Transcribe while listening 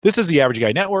This is the Average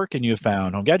Guy Network, and you have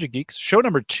found Home Gadget Geeks, show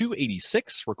number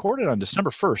 286, recorded on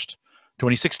December 1st,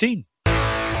 2016.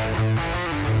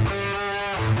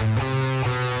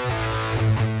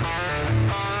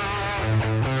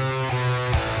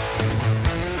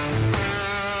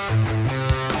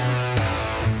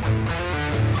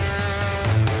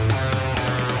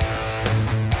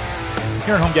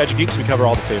 Here at Home Gadget Geeks, we cover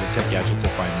all the favorite tech gadgets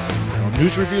you'll find in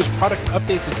news reviews, product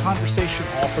updates, and conversation,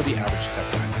 all for the average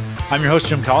tech guy. I'm your host,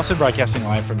 Jim Collison, broadcasting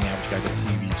live from the Average Guy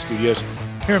TV studios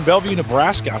here in Bellevue,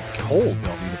 Nebraska. Cold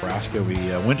Bellevue, Nebraska.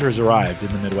 Winter has arrived in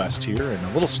the Midwest here, and a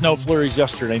little snow flurries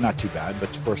yesterday, not too bad.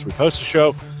 But of course, we post a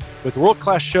show with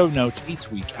world-class show notes each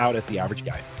week out at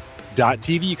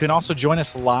theaverageguy.tv. You can also join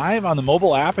us live on the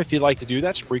mobile app if you'd like to do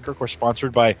that. Spreaker, of course,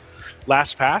 sponsored by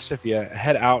LastPass. If you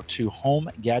head out to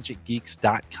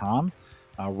homegadgetgeeks.com,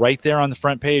 right there on the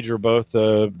front page are both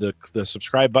the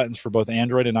subscribe buttons for both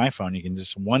Android and iPhone. You can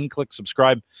just one-click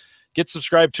subscribe, get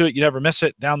subscribed to it. You never miss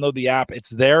it. Download the app. It's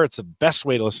there. It's the best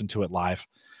way to listen to it live,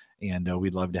 and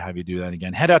we'd love to have you do that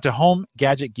again. Head out to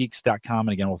homegadgetgeeks.com,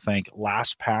 and again, we'll thank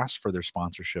LastPass for their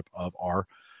sponsorship of our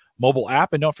mobile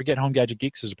app. And don't forget, Home Gadget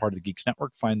Geeks is a part of the Geeks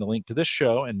Network. Find the link to this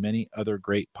show and many other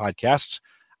great podcasts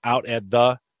out at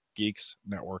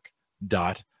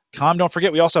thegeeksnetwork.com. Don't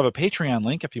forget, we also have a Patreon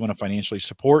link if you want to financially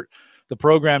support the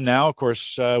program now. Of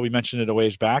course, we mentioned it a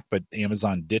ways back, but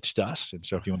Amazon ditched us. And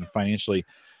so if you want to financially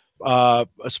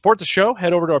support the show,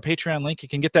 head over to our Patreon link. You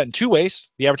can get that in two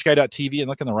ways, theaverageguy.tv, and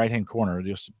look in the right-hand corner.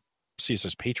 You'll see it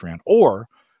says Patreon, or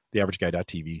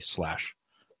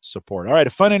theaverageguy.tv/support. All right, a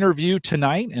fun interview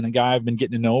tonight, and a guy I've been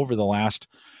getting to know over the last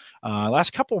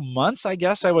couple months, I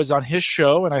guess. I was on his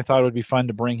show, and I thought it would be fun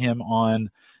to bring him on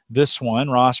this one,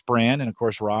 Ross Brand. And of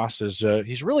course, Ross is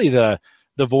he's really the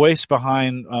voice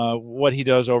behind what he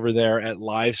does over there at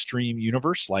Livestream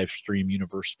Universe,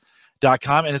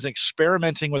 livestreamuniverse.com, and is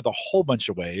experimenting with a whole bunch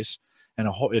of ways and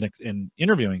in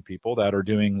interviewing people that are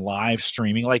doing live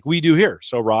streaming like we do here.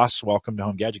 So Ross, welcome to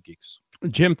Home Gadget Geeks.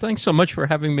 Jim, thanks so much for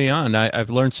having me on. I've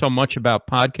learned so much about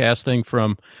podcasting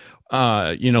from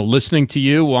listening to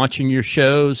you, watching your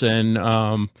shows,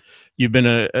 and you've been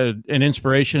an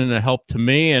inspiration and a help to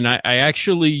me. And I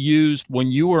actually used,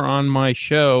 when you were on my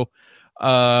show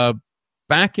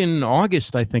back in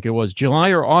August, I think it was, July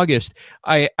or August,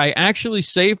 I actually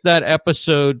saved that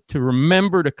episode to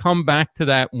remember to come back to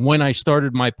that when I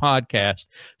started my podcast.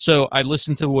 So I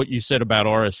listened to what you said about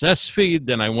RSS feed,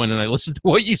 then I went and I listened to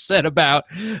what you said about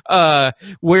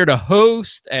where to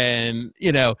host and,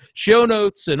 show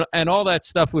notes and all that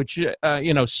stuff, which,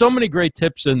 so many great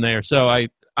tips in there. So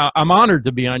I'm honored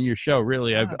to be on your show,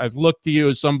 really. I've looked to you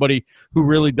as somebody who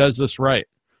really does this right.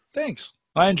 Thanks.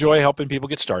 I enjoy helping people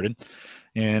get started,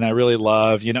 and I really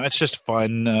love, it's just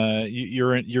fun.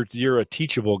 You're a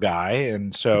teachable guy,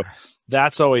 and so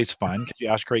that's always fun because you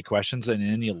ask great questions and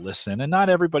then you listen, and not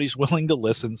everybody's willing to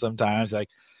listen sometimes. Like,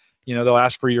 they'll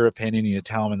ask for your opinion and you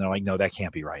tell them, and they're like, no, that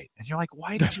can't be right. And you're like,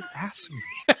 why did you ask me?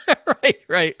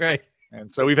 Right. And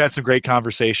so we've had some great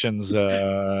conversations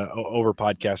over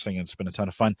podcasting, and it's been a ton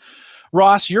of fun.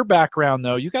 Ross, your background,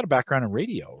 though, you got a background in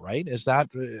radio, right? Is that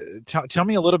tell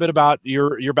me a little bit about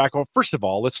your background. First of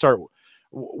all, let's start.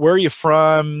 Where are you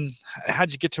from?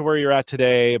 How'd you get to where you're at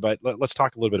today? But let's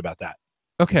talk a little bit about that.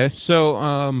 Okay,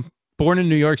 so born in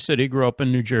New York City, grew up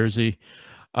in New Jersey.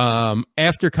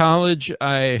 After college,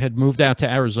 I had moved out to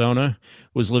Arizona,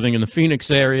 was living in the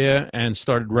Phoenix area, and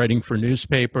started writing for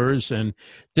newspapers, and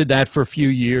did that for a few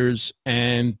years,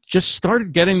 and just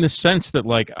started getting the sense that,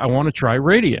 I want to try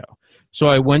radio. So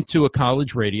I went to a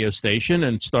college radio station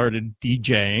and started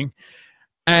DJing,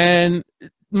 and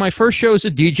my first show as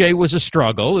a DJ was a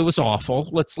struggle. It was awful.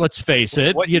 Let's face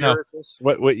it. What year is this?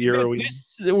 What year are we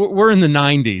in? We're in the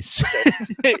 90s.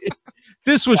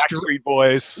 This was Backstreet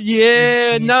Boys.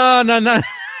 Yeah, no.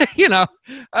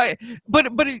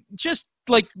 But it just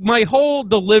my whole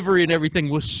delivery and everything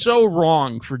was so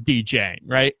wrong for DJing,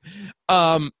 right?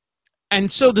 And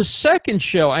so the second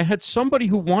show, I had somebody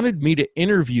who wanted me to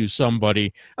interview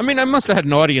somebody. I mean, I must have had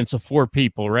an audience of 4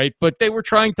 people, right? But they were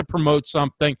trying to promote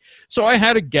something. So I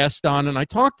had a guest on, and I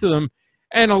talked to them,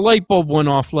 and a light bulb went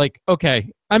off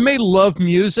okay, I may love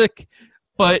music,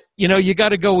 but, you got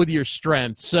to go with your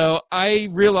strengths. So I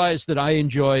realized that I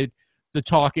enjoyed the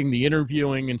talking, the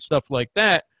interviewing, and stuff like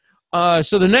that.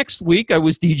 So the next week, I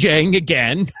was DJing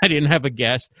again. I didn't have a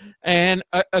guest. And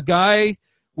a guy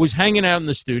was hanging out in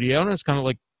the studio, and I was kind of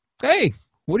like, hey,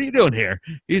 what are you doing here?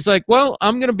 He's like, well,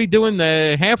 I'm going to be doing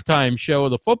the halftime show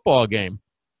of the football game.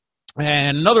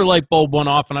 And another light bulb went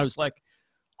off, and I was like,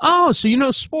 oh, so you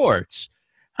know sports.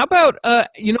 How about,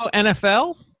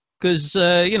 NFL? because,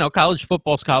 college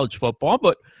football's college football,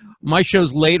 but my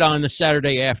show's late on the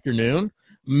Saturday afternoon.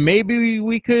 Maybe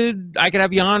I could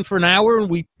have you on for an hour and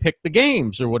we pick the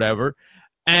games or whatever.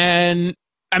 And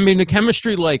I mean, the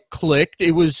chemistry like clicked.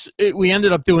 We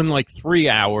ended up doing like 3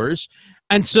 hours.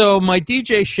 And so my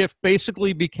DJ shift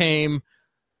basically became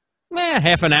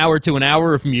half an hour to an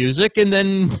hour of music, and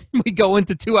then we go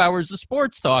into 2 hours of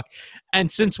sports talk. And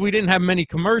since we didn't have many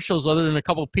commercials other than a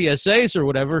couple PSAs or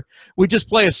whatever, we just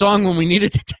play a song when we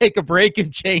needed to take a break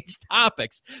and change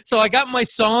topics. So I got my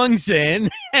songs in,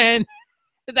 and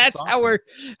that's awesome.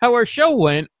 how our show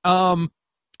went.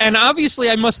 And obviously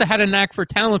I must have had a knack for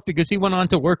talent because he went on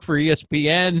to work for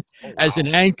ESPN as an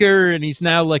anchor, and he's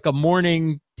now like a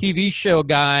morning TV show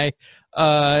guy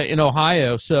in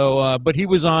Ohio. So, but he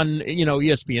was on,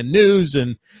 ESPN News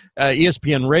and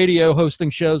ESPN Radio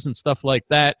hosting shows and stuff like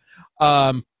that.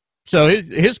 So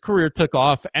his career took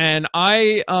off, and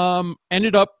I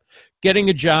ended up getting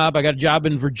a job. I got a job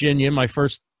in Virginia, my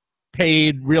first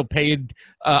real paid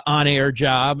on-air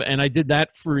job, and I did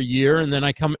that for a year, and then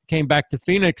I came back to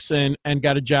Phoenix and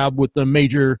got a job with the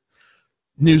major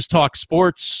news talk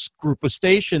sports group of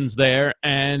stations there,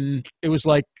 and it was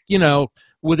like,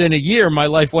 within a year, my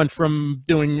life went from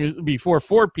doing before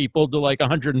 4 people to like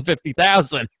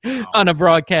 150,000 on a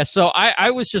broadcast. So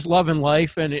I was just loving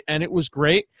life, and it was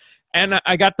great. And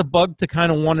I got the bug to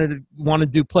kind of want to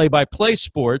do play-by-play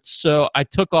sports, so I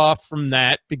took off from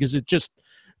that because it just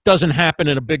doesn't happen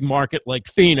in a big market like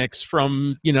Phoenix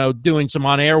from, doing some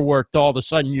on-air work to all of a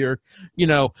sudden you're,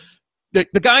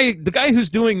 the guy who's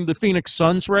doing the Phoenix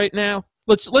Suns right now,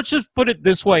 let's just put it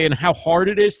this way, and how hard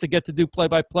it is to get to do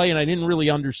play-by-play, and I didn't really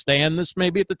understand this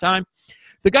maybe at the time.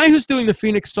 The guy who's doing the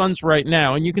Phoenix Suns right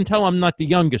now, and you can tell I'm not the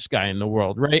youngest guy in the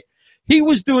world, right? He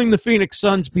was doing the Phoenix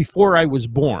Suns before I was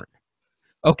born.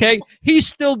 Okay, he's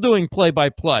still doing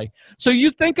play-by-play. So you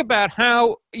think about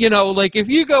how, like if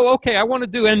you go, okay, I want to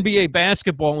do NBA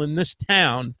basketball in this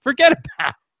town, forget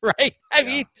about it, right? I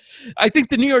mean, I think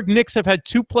the New York Knicks have had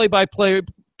 2 play-by-play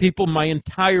people my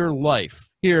entire life.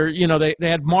 Here, they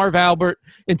had Marv Albert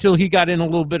until he got in a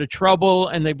little bit of trouble,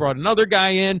 and they brought another guy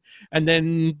in, and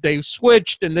then they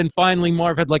switched, and then finally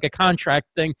Marv had like a contract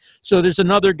thing. So there's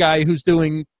another guy who's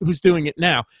doing it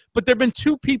now. But there have been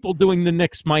 2 people doing the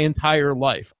Knicks my entire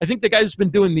life. I think the guy who's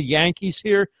been doing the Yankees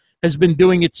here has been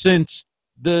doing it since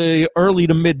the early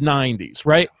to mid 90s,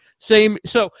 right? Same.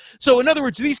 So in other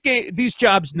words, these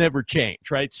jobs never change,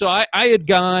 right? So I had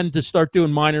gone to start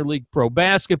doing minor league pro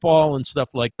basketball and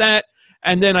stuff like that.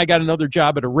 And then I got another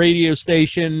job at a radio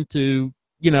station to,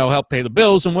 help pay the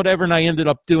bills and whatever, and I ended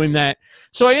up doing that.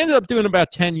 So I ended up doing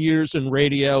about 10 years in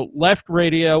radio, left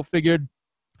radio, figured,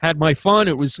 had my fun.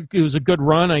 It was a good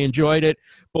run. I enjoyed it,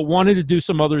 but wanted to do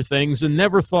some other things and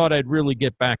never thought I'd really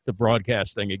get back to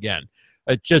broadcasting again.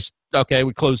 It just, okay,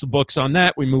 we close the books on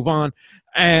that. We move on.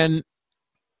 And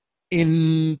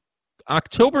in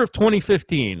October of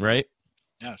 2015, right,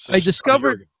 I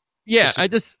discovered... Yeah,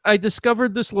 I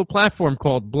discovered this little platform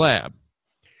called Blab.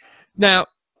 Now,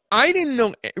 I didn't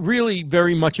know really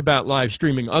very much about live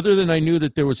streaming other than I knew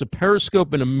that there was a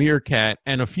Periscope and a Meerkat,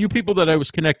 and a few people that I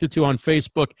was connected to on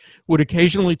Facebook would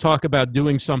occasionally talk about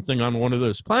doing something on one of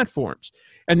those platforms.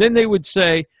 And then they would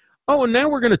say, oh, and now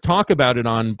we're going to talk about it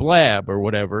on Blab or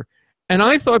whatever. And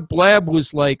I thought Blab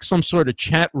was like some sort of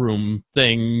chat room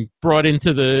thing brought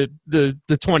into the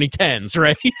 2010s,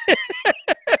 right?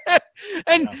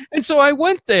 And so I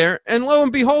went there, and lo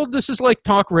and behold, this is like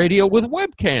talk radio with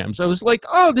webcams. I was like,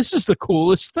 oh, this is the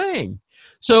coolest thing.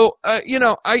 So,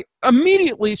 I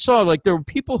immediately saw like there were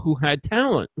people who had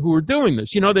talent who were doing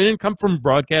this. They didn't come from a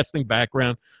broadcasting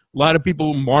background. A lot of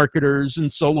people, marketers and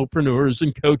solopreneurs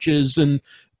and coaches and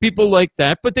people like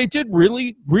that, but they did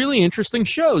really, really interesting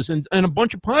shows. And a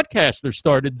bunch of podcasters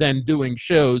started then doing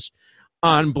shows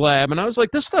on Blab. And I was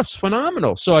like, this stuff's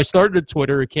phenomenal. So I started a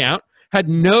Twitter account. Had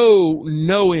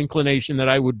no inclination that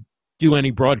I would do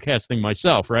any broadcasting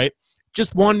myself, right?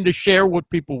 Just wanted to share what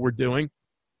people were doing.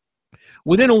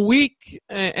 Within a week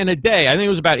and a day, I think it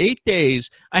was about 8 days,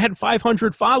 I had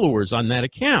 500 followers on that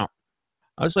account.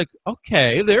 I was like,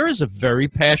 okay, there is a very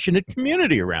passionate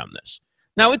community around this.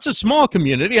 Now, it's a small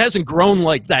community. It hasn't grown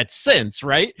like that since,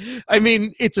 right? I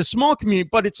mean, it's a small community,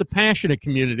 but it's a passionate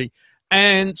community.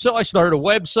 And so I started a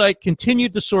website,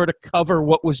 continued to sort of cover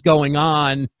what was going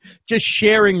on, just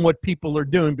sharing what people are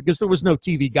doing because there was no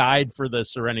TV guide for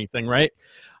this or anything, right?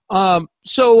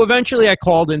 So eventually I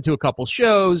called into a couple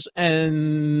shows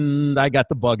and I got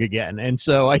the bug again. And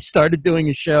so I started doing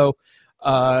a show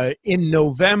in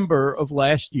November of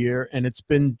last year, and it's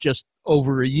been just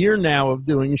over a year now of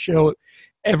doing a show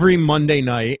every Monday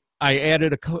night I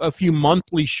added a few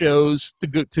monthly shows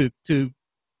to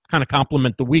kind of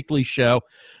complement the weekly show.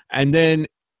 And then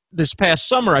this past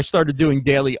summer, I started doing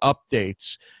daily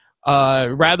updates.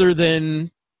 Rather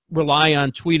than rely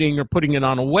on tweeting or putting it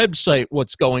on a website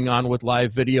what's going on with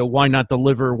live video, why not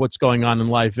deliver what's going on in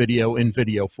live video in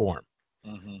video form?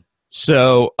 Mm-hmm.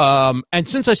 So, and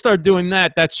since I started doing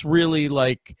that, that's really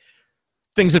like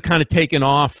things have kind of taken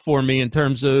off for me in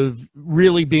terms of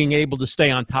really being able to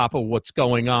stay on top of what's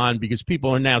going on, because people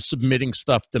are now submitting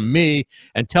stuff to me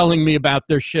and telling me about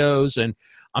their shows. And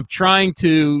I'm trying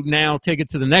to now take it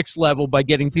to the next level by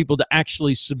getting people to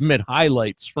actually submit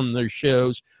highlights from their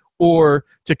shows or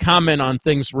to comment on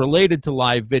things related to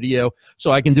live video,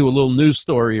 so I can do a little news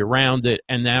story around it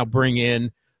and now bring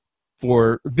in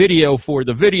for video for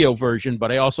the video version.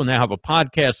 But I also now have a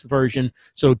podcast version,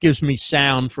 so it gives me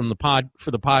sound from the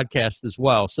for the podcast as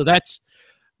well. So that's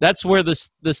where this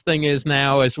thing is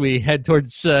now as we head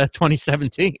towards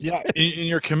 2017. Yeah, and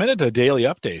you're committed to daily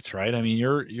updates, right? I mean,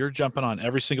 you're jumping on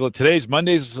every single today's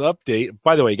Monday's update.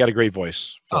 By the way, you got a great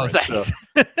voice. Oh, thanks.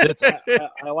 So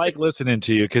I like listening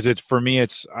to you because it's for me.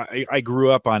 I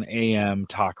grew up on AM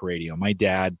talk radio. My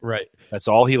dad, right? That's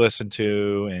all he listened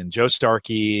to. And Joe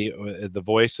Starkey, the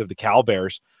voice of the Cal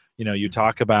Bears. You know, you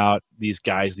talk about these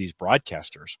guys, these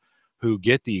broadcasters who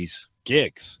get these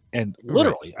gigs, and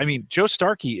literally, I mean, Joe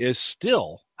Starkey is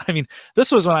still, I mean,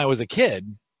 this was when I was a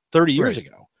kid 30 years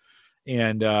ago,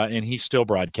 and he's still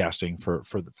broadcasting for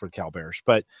the Cal Bears.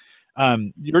 But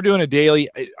you're doing a daily,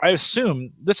 I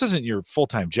assume this isn't your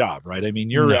full-time job, right? I mean,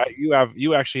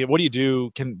 you actually, what do you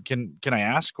do? Can I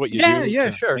ask what you do?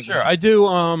 Yeah, sure. I do.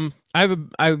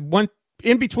 I went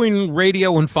in between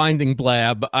radio and Finding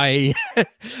Blab. I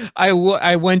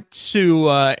went to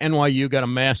NYU, got a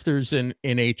master's in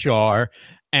HR,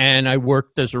 and I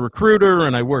worked as a recruiter,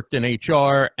 and I worked in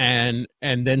HR, and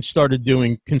then started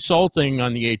doing consulting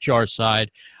on the HR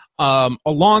side.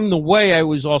 Along the way, I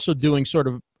was also doing sort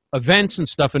of events and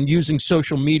stuff and using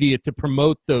social media to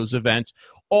promote those events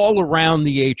all around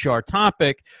the HR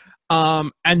topic.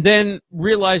 And then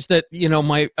realized that,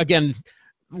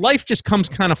 life just comes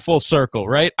kind of full circle,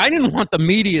 right? I didn't want the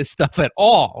media stuff at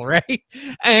all, right?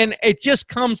 And it just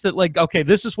comes that, like, okay,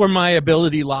 this is where my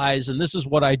ability lies and this is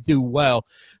what I do well.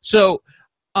 So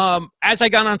as I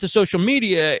got onto social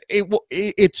media,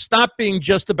 it stopped being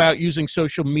just about using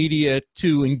social media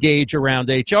to engage around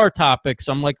HR topics.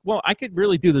 I'm like, well, I could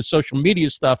really do the social media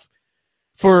stuff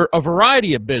for a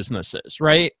variety of businesses,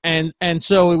 right? And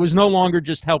so it was no longer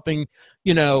just helping,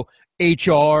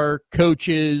 HR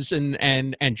coaches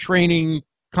and training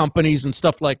companies and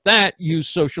stuff like that use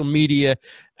social media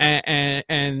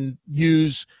and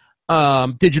use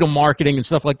digital marketing and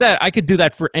stuff like that. I could do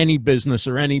that for any business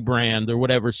or any brand or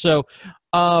whatever. So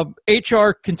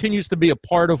HR continues to be a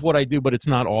part of what I do, but it's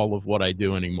not all of what I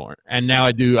do anymore. And now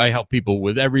I help people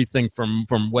with everything from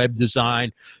web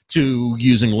design to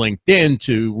using LinkedIn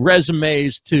to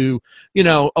resumes to,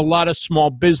 a lot of small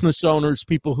business owners,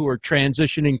 people who are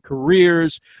transitioning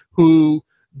careers, who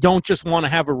don't just want to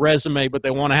have a resume, but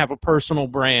they want to have a personal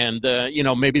brand.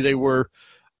 Maybe they were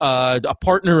a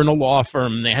partner in a law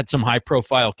firm. They had some high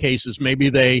profile cases. Maybe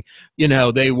they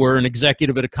were an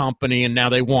executive at a company and now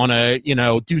they want to,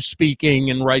 do speaking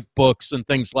and write books and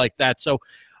things like that. So,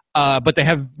 but they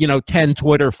have, 10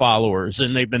 Twitter followers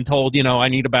and they've been told, I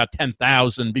need about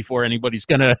 10,000 before anybody's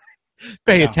going to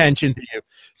pay attention to you.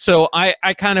 So I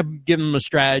kind of give them a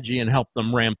strategy and help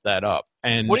them ramp that up.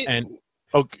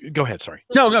 Oh, go ahead. Sorry.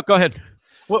 No, go ahead.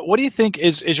 What do you think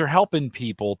is you're helping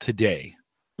people today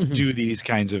do these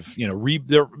kinds of,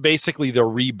 they're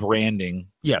rebranding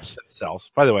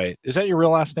themselves. By the way, is that your real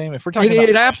last name? If we're talking about,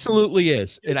 it absolutely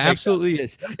is. It absolutely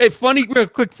is. Hey, real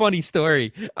quick funny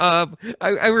story. I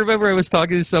remember I was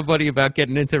talking to somebody about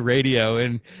getting into radio,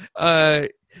 and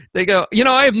they go,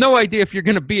 I have no idea if you're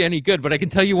going to be any good, but I can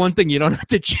tell you one thing: you don't have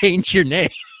to change your name.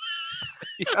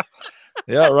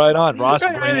 Yeah, right on. Ross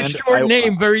Brand. A short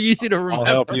name, very easy to remember.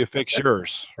 I'll help you fix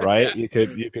yours, right? You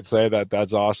could say that.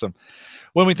 That's awesome.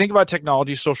 When we think about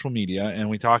technology, social media, and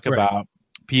we talk about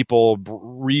people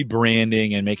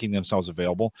rebranding and making themselves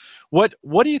available, what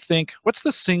do you think? What's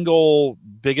the single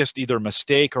biggest either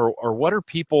mistake or what are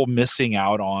people missing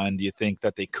out on? Do you think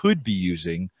that they could be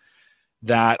using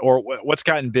that, or what's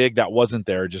gotten big that wasn't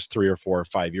there just 3 or 4 or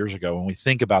 5 years ago? When we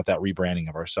think about that rebranding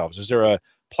of ourselves, is there a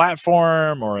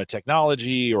platform or a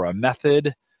technology or a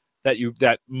method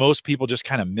that most people just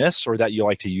kind of miss or that you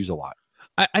like to use a lot?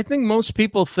 I think most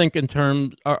people think in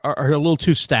terms are a little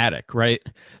too static, right?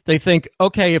 They think,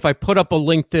 okay, if I put up a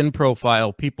LinkedIn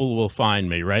profile, people will find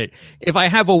me, right? If I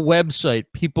have a website,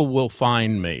 people will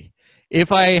find me.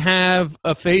 If I have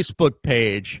a Facebook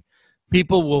page,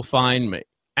 people will find me.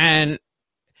 And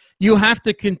you have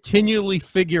to continually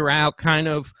figure out kind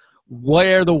of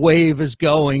where the wave is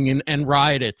going and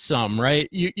ride it some, right?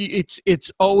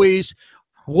 It's always,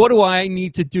 what do I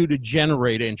need to do to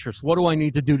generate interest? What do I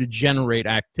need to do to generate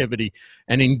activity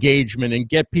and engagement and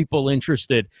get people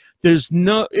interested? There's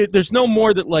no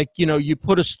more that, like, you know, you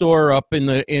put a store up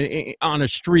on a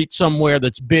street somewhere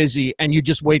that's busy and you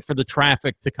just wait for the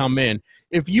traffic to come in.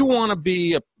 If you want to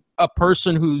be a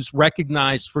person who's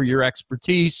recognized for your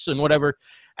expertise and whatever,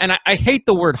 and I hate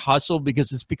the word hustle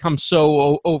because it's become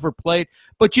so overplayed,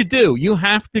 but you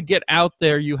have to get out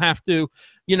there. You have to,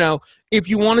 you know, if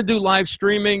you want to do live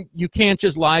streaming, you can't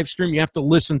just live stream. You have to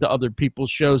listen to other people's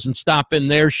shows and stop in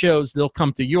their shows. They'll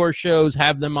come to your shows,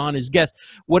 have them on as guests,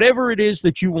 whatever it is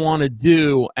that you want to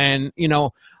do. And, you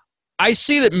know, I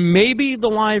see that maybe the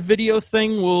live video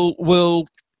thing will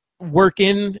work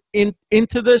into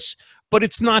this, but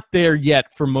it's not there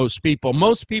yet for most people.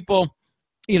 Most people,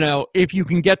 you know, if you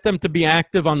can get them to be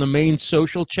active on the main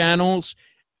social channels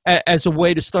as a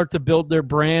way to start to build their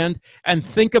brand and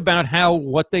think about how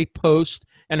what they post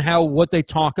and how what they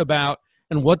talk about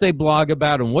and what they blog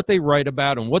about and what they write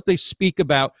about and what they speak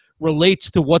about relates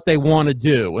to what they want to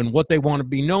do and what they want to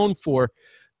be known for,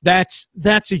 that's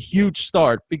a huge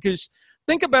start. Because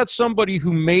think about somebody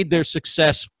who made their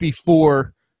success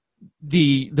before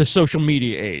the social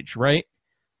media age, right?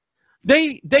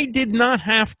 They did not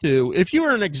have to. If you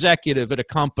were an executive at a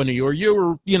company, or you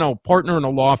were, you know, partner in a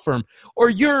law firm,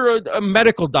 or you're a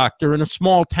medical doctor in a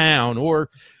small town, or,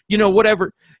 you know,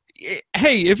 whatever.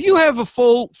 Hey, if you have a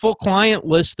full client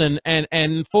list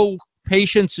and full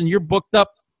patients and you're booked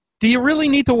up, do you really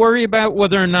need to worry about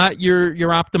whether or not you're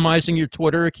optimizing your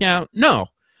Twitter account? No.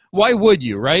 Why would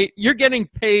you, right? You're getting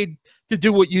paid to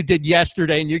do what you did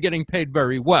yesterday, and you're getting paid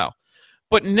very well.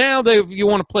 But now you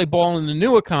want to play ball in the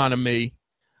new economy,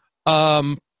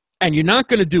 and you're not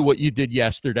going to do what you did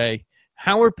yesterday,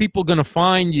 how are people going to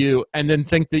find you and then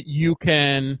think that you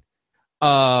can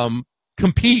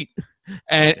compete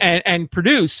and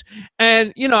produce?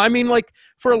 And, you know, I mean, like,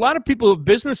 for a lot of people with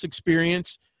business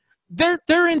experience, they're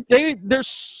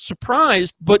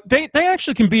surprised, but they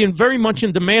actually can be very much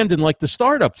in demand in, like, the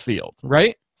startup field,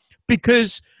 right?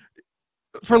 Because,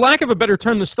 for lack of a better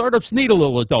term, the startups need a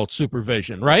little adult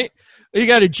supervision, right? You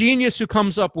got a genius who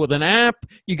comes up with an app.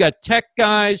 You got tech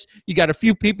guys. You got a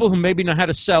few people who maybe know how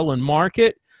to sell and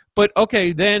market. But,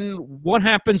 okay, then what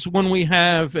happens when we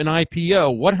have an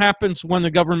IPO? What happens when the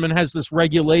government has this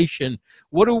regulation?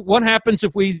 What happens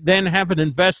if we then have an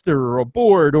investor or a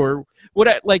board or what?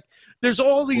 Like, there's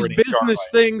all these business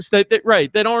things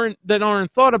that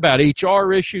aren't thought about,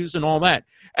 HR issues and all that.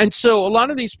 And so a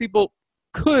lot of these people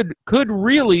could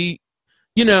really,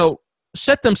 you know,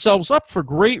 set themselves up for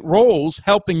great roles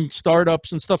helping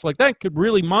startups and stuff like that, could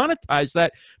really monetize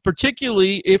that,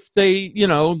 particularly if they, you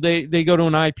know, they go to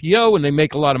an IPO and they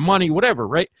make a lot of money, whatever,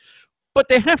 right? But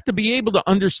they have to be able to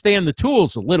understand the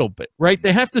tools a little bit, right?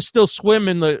 They have to still swim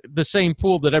in the same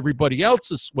pool that everybody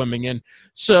else is swimming in.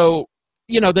 So,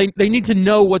 you know, they need to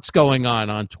know what's going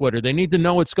on Twitter. They need to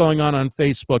know what's going on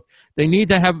Facebook. They need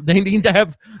to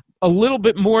have a little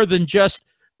bit more than just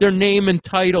their name and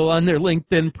title on their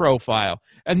LinkedIn profile.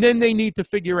 And then they need to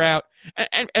figure out,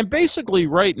 and basically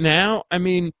right now, I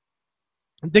mean,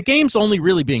 the game's only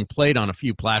really being played on a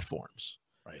few platforms.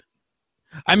 Right.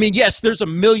 I mean, yes, there's a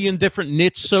million different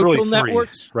niche social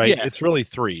networks. Right. Yeah. It's really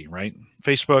three, right?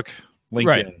 Facebook,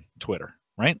 LinkedIn, Twitter,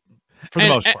 right? For the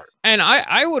most part. And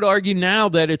I would argue now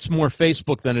that it's more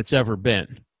Facebook than it's ever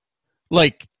been.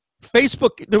 Like,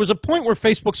 Facebook, there was a point where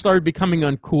Facebook started becoming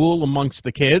uncool amongst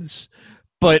the kids,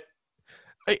 but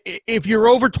if you're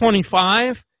over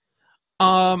 25,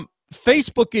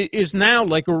 Facebook is now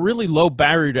like a really low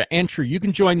barrier to entry. You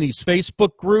can join these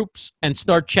Facebook groups and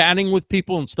start chatting with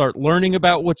people and start learning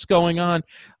about what's going on.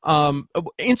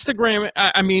 Instagram,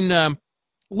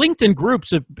 LinkedIn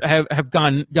groups have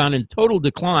gone in total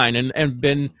decline and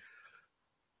been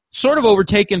sort of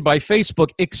overtaken by Facebook,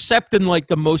 except in like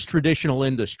the most traditional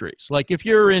industries. Like if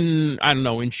you're in, I don't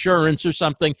know, insurance or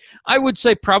something, I would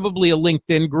say probably a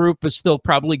LinkedIn group is still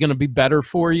probably going to be better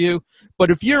for you.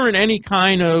 But if you're in any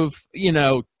kind of, you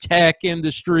know, tech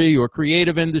industry or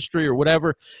creative industry or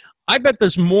whatever, I bet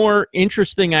there's more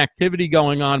interesting activity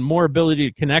going on, more ability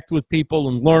to connect with people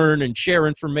and learn and share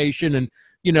information and,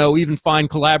 you know, even find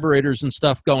collaborators and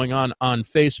stuff going on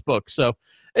Facebook. So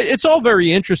it's all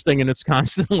very interesting, and it's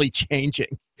constantly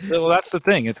changing. Well, that's the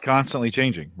thing. It's constantly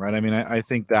changing, right? I mean, I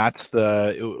think that's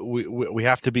we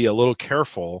have to be a little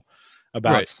careful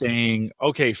about saying,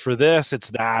 okay, for this,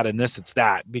 it's that, and this, it's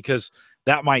that. Because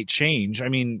that might change. I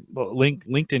mean,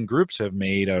 LinkedIn groups have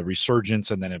made a resurgence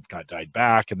and then have died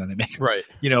back, and then they make, Right.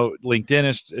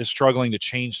 LinkedIn is struggling to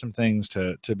change some things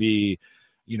to be,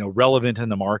 relevant in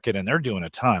the market, and they're doing a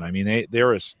ton. I mean,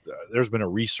 there's been a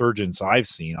resurgence I've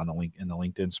seen on in the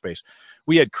LinkedIn space.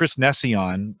 We had Chris Nessie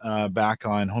on back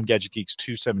on Home Gadget Geeks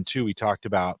 272. We talked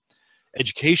about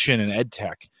education and ed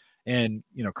tech, and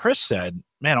Chris said,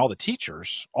 man, all the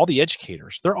teachers, all the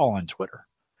educators, they're all on Twitter.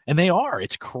 And they are.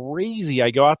 It's crazy. I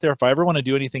go out there, if I ever want to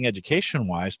do anything education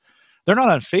wise, they're not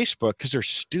on Facebook because their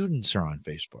students are on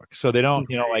Facebook. So they don't,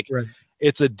 Right.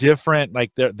 it's a different,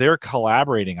 like they're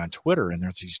collaborating on Twitter, and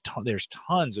there's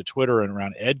tons of Twitter and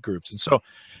around ed groups. And so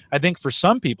I think for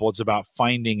some people it's about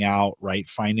finding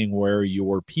where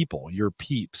your people, your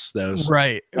peeps,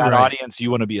 that audience you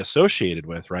want to be associated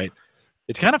with, right?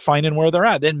 It's kind of finding where they're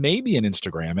at. Then maybe an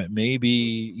Instagram, it may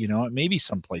be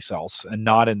someplace else and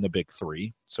not in the big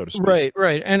three, so to speak.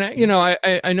 Right. And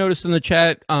I noticed in the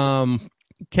chat,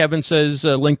 Kevin says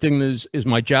LinkedIn is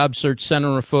my job search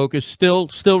center of focus.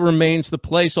 Still remains the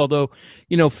place. Although,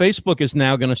 Facebook is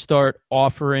now going to start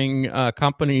offering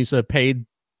companies a paid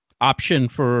option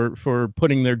for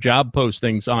putting their job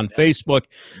postings on Facebook,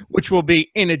 which will be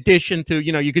in addition to,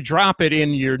 you could drop it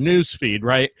in your news feed,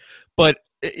 right? But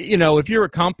if you're a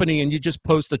company and you just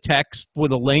post a text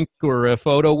with a link or a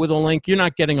photo with a link, you're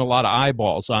not getting a lot of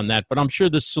eyeballs on that. But I'm sure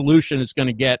the solution is going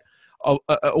to get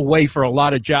a way for a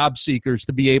lot of job seekers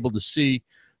to be able to see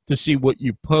what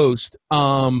you post.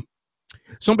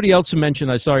 Somebody else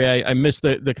mentioned, I missed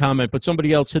the comment, but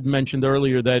somebody else had mentioned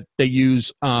earlier that they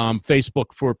use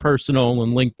Facebook for personal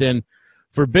and LinkedIn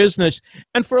for business.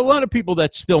 And for a lot of people,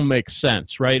 that still makes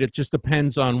sense, right? It just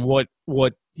depends on what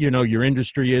your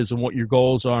industry is and what your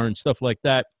goals are and stuff like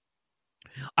that.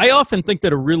 I often think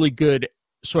that a really good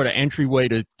sort of entryway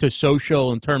to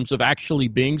social in terms of actually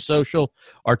being social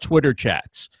are Twitter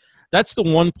chats. That's the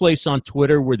one place on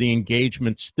Twitter where the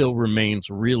engagement still remains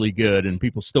really good and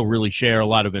people still really share a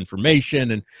lot of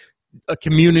information and a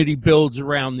community builds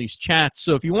around these chats.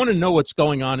 So if you want to know what's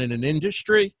going on in an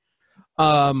industry,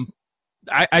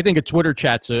 I think a Twitter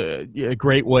chat's a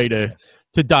great way to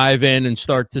dive in and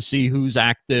start to see who's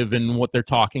active and what they're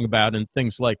talking about and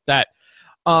things like that.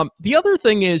 The other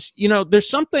thing is, there's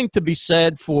something to be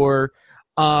said for,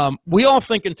 we all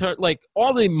think in terms, like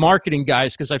all the marketing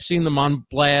guys, because I've seen them on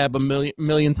Blab a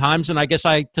million times, and I guess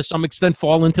I, to some extent,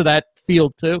 fall into that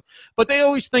field too. But they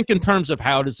always think in terms of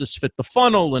how does this fit the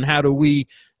funnel and how do we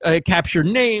capture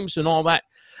names and all that.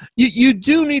 You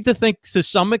do need to think to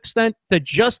some extent that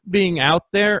just being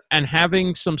out there and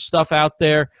having some stuff out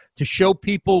there to show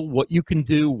people what you can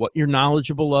do, what you're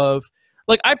knowledgeable of.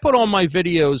 Like I put all my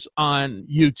videos on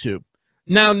YouTube.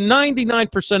 Now,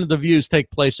 99% of the views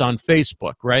take place on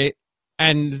Facebook, right?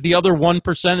 And the other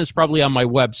 1% is probably on my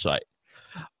website.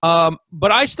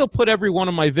 But I still put every one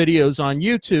of my videos on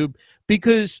YouTube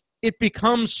because it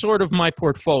becomes sort of my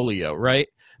portfolio, right?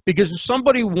 Because if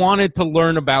somebody wanted to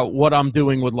learn about what I'm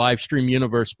doing with Livestream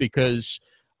Universe because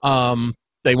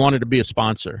they wanted to be a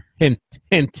sponsor, hint,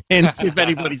 if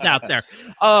anybody's out there,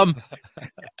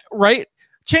 right?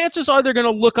 Chances are they're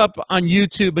going to look up on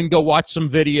YouTube and go watch some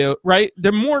video, right?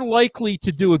 They're more likely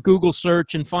to do a Google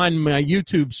search and find my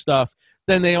YouTube stuff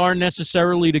than they are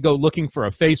necessarily to go looking for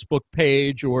a Facebook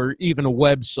page or even a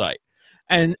website.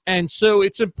 And so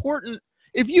it's important.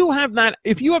 If you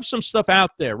have some stuff out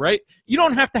there, right, you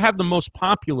don't have to have the most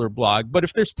popular blog, but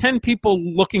if there's 10 people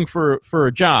looking for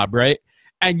a job, right,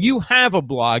 and you have a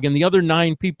blog and the other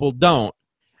 9 people don't,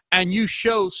 and you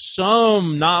show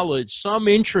some knowledge, some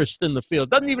interest in the field,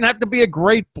 doesn't even have to be a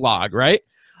great blog, right?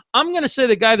 I'm going to say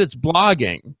the guy that's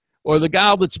blogging or the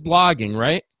gal that's blogging,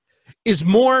 right, is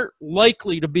more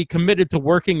likely to be committed to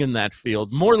working in that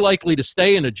field, more likely to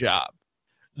stay in a job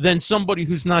than somebody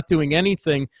who's not doing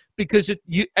anything, because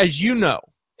as you know,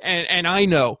 and I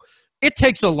know, it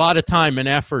takes a lot of time and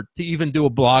effort to even do a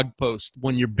blog post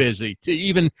when you're busy, to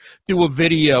even do a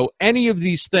video, any of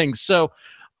these things. So,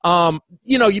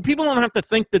 people don't have to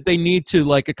think that they need to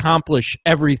like accomplish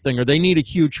everything or they need a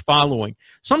huge following.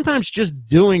 Sometimes just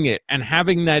doing it and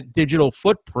having that digital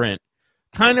footprint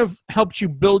kind of helps you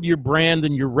build your brand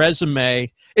and your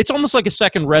resume. It's almost like a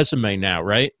second resume now,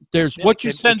 right? There's what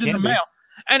you send in the mail.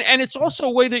 And it's also a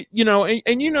way that,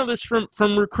 and you know this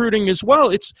from recruiting as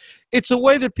well, it's a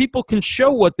way that people can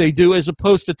show what they do as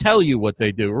opposed to tell you what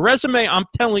they do. A resume, I'm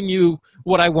telling you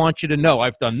what I want you to know.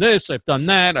 I've done this, I've done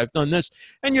that, I've done this.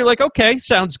 And you're like, okay,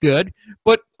 sounds good.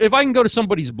 But if I can go to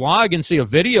somebody's blog and see a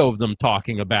video of them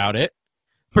talking about it,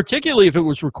 particularly if it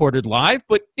was recorded live,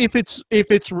 but if it's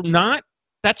not,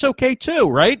 that's okay too,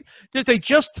 right? That they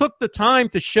just took the time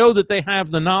to show that they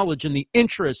have the knowledge and the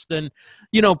interest and,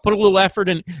 put a little effort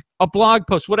in a blog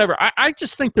post, whatever. I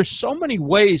just think there's so many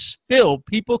ways still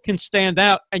people can stand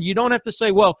out, and you don't have to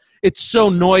say, well, it's so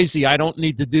noisy, I don't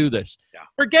need to do this. Yeah.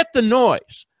 Forget the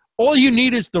noise. All you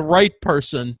need is the right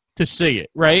person to see it,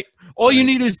 right? All you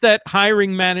need is that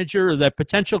hiring manager or that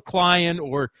potential client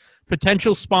or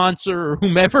potential sponsor or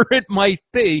whomever it might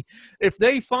be. If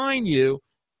they find you,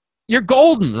 you're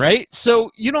golden, right?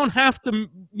 So you don't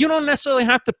necessarily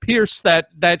have to pierce that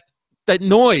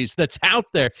noise that's out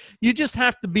there. You just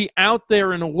have to be out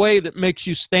there in a way that makes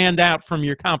you stand out from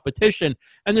your competition.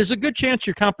 And there's a good chance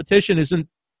your competition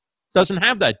doesn't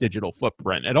have that digital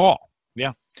footprint at all.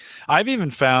 Yeah. I've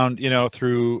even found,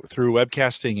 through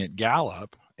webcasting at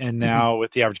Gallup and now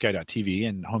with the Average Guy.tv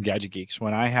and Home Gadget Geeks,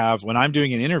 when I'm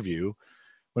doing an interview,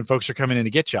 when folks are coming in to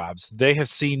get jobs, they have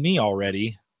seen me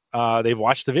already. They've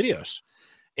watched the videos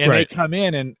and they come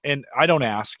in and I don't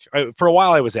ask. For a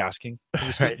while I was asking,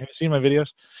 have you seen my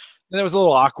videos? And it was a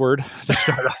little awkward to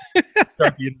start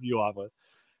the interview off with.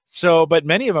 So, but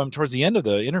many of them towards the end of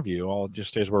the interview,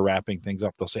 just as we're wrapping things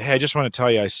up, they'll say, hey, I just want to tell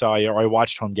you I saw you, or I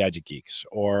watched Home Gadget Geeks,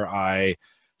 or I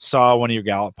saw one of your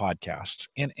Gallup podcasts.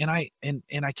 And I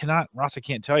cannot, Ross, I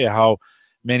can't tell you how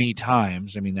many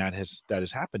times, that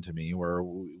has happened to me where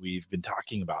we've been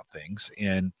talking about things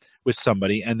and with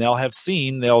somebody and they'll have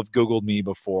Googled me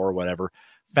before or whatever,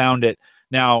 found it.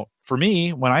 Now, for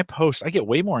me, when I post, I get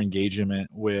way more engagement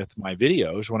with my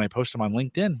videos when I post them on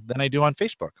LinkedIn than I do on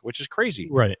Facebook, which is crazy.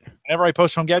 Right. Whenever I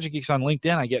post Home Gadget Geeks on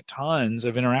LinkedIn, I get tons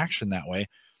of interaction that way.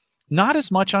 Not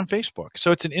as much on Facebook.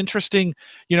 So it's an interesting,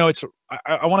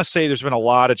 I want to say there's been a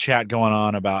lot of chat going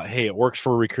on about, hey, it works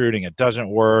for recruiting. It doesn't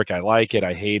work. I like it.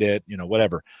 I hate it,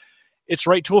 whatever. It's the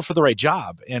right tool for the right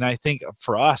job. And I think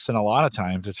for us, and a lot of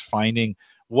times it's finding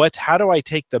how do I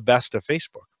take the best of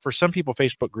Facebook? For some people,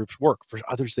 Facebook groups work. For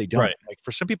others, they don't. Right. Like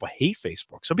for some people hate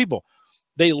Facebook. Some people,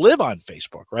 they live on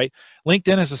Facebook, right?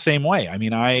 LinkedIn is the same way.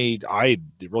 I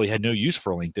really had no use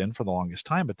for LinkedIn for the longest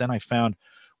time, but then I found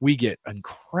we get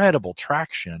incredible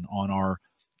traction on our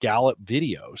Gallup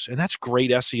videos, and that's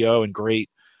great SEO and great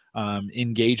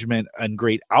engagement and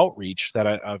great outreach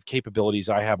of capabilities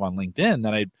I have on LinkedIn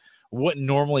that I wouldn't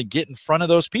normally get in front of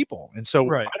those people. And so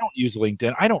I don't use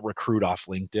LinkedIn. I don't recruit off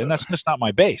LinkedIn. That's just not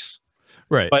my base.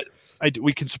 Right. But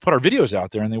we can put our videos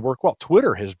out there and they work well.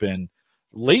 Twitter has been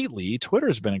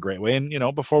a great way.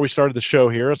 And, before we started the show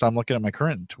here, as I'm looking at my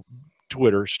current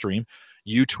Twitter stream,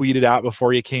 you tweeted out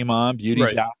before you came on,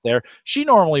 Beauty's out there. She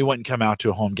normally wouldn't come out to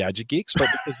a Home Gadget Geeks, but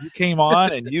because you came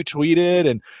on and you tweeted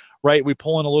and we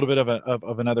pull in a little bit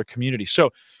of another community.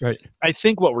 So I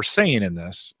think what we're saying in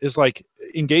this is like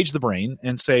engage the brain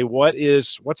and say,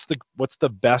 what's the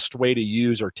best way to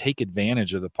use or take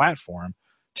advantage of the platform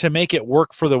to make it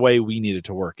work for the way we need it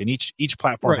to work. And each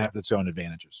platform has its own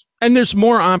advantages. And there's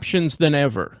more options than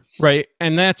ever, right?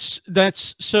 And that's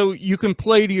so you can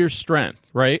play to your strength,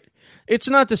 right? It's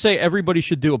not to say everybody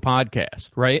should do a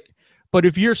podcast, right? But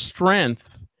if your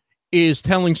strength is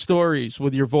telling stories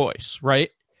with your voice, right?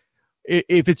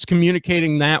 If it's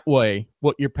communicating that way,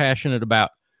 what you're passionate about,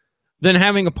 then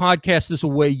having a podcast is a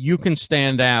way you can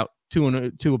stand out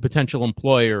to a potential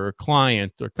employer or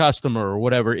client or customer or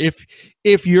whatever. If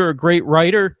you're a great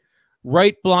writer,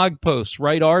 write blog posts,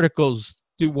 write articles,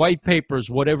 do white papers,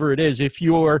 whatever it is. If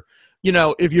you're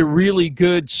really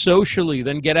good socially,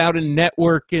 then get out and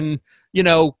network and,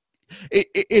 I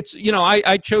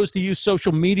chose to use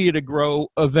social media to grow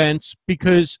events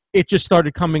because it just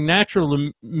started coming natural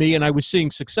to me and I was seeing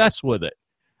success with it.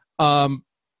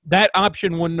 That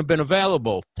option wouldn't have been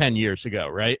available 10 years ago,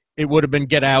 right? It would have been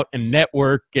get out and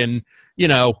network and,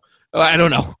 I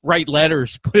don't know, write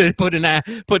letters, put an ad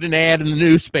in the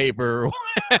newspaper or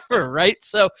whatever, right?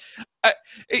 So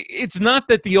it's not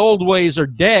that the old ways are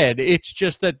dead. It's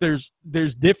just that there's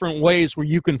different ways where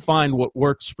you can find what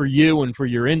works for you and for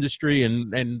your industry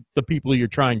and the people you're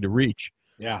trying to reach.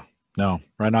 Yeah, no,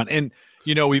 right on. And,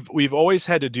 we've always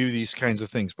had to do these kinds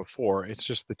of things before. It's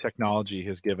just the technology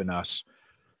has given us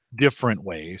different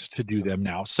ways to do them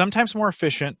now. Sometimes more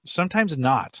efficient, sometimes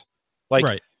not.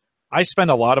 I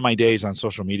spend a lot of my days on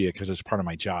social media because it's part of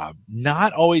my job.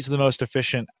 Not always the most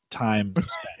efficient time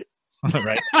spent,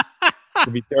 right? It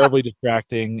can be terribly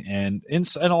distracting and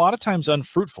a lot of times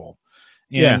unfruitful.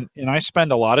 And I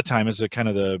spend a lot of time as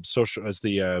the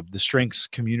strengths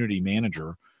community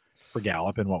manager for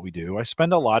Gallup and what we do. I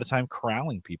spend a lot of time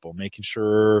corralling people, making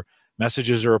sure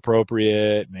messages are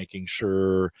appropriate, making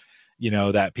sure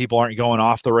that people aren't going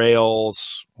off the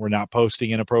rails. We're not posting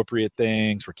inappropriate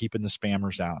things. We're keeping the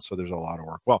spammers out. So there's a lot of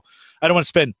work. Well, I don't want to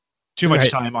spend too much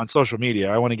Right. time on social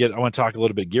media. I want to talk a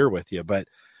little bit gear with you, but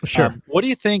Sure. what do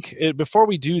you think, before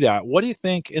we do that, what do you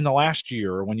think in the last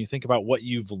year, when you think about what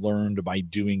you've learned by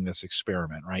doing this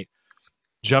experiment, right?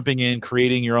 Jumping in,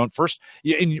 creating your own first.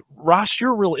 And Ross,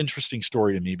 you're a real interesting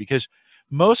story to me, because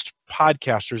most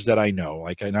podcasters that I know,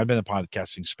 like, and I've been in the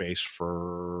podcasting space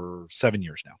for 7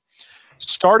 years now,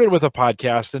 started with a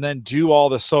podcast and then do all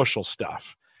the social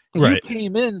stuff. You Right.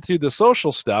 came in through the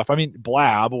social stuff. I mean,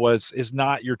 Blab is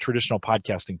not your traditional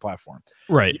podcasting platform.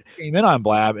 Right. You came in on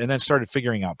Blab and then started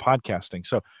figuring out podcasting.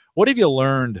 So what have you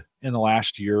learned in the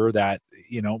last year that,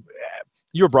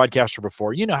 you're a broadcaster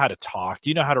before, you know how to talk,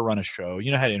 you know how to run a show,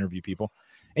 you know how to interview people.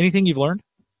 Anything you've learned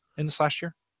in this last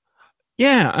year?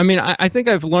 Yeah. I mean, I think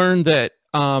I've learned that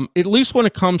at least when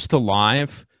it comes to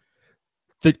live,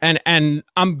 and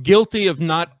I'm guilty of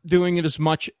not doing it as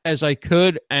much as I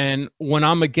could. And when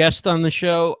I'm a guest on the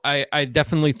show, I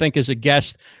definitely think as a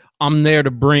guest, I'm there to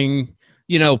bring,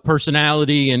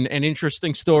 personality and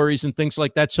interesting stories and things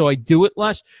like that. So I do it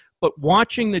less. But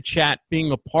watching the chat,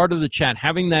 being a part of the chat,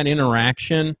 having that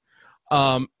interaction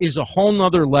is a whole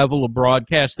nother level of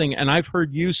broadcasting. And I've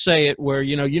heard you say it where,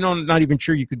 you're not even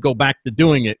sure you could go back to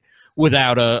doing it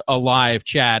without a live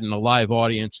chat and a live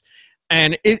audience.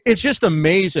 And it's just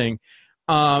amazing.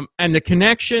 And the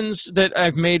connections that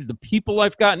I've made, the people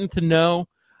I've gotten to know.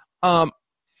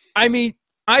 I mean,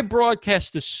 I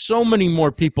broadcast to so many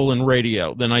more people in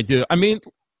radio than I do. I mean,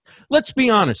 let's be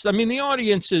honest. I mean, the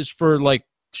audiences for like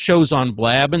shows on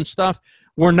Blab and stuff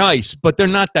were nice, but they're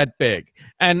not that big.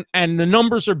 And the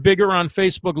numbers are bigger on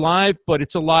Facebook Live, but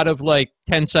it's a lot of like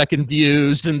 10-second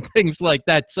views and things like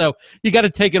that. So you got to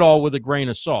take it all with a grain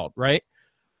of salt, right?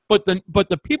 But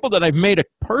the people that I've made a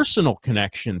personal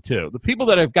connection to, the people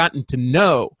that I've gotten to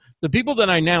know, the people that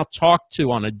I now talk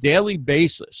to on a daily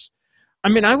basis, I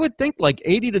mean, I would think like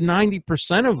 80 to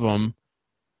 90% of them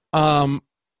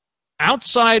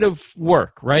outside of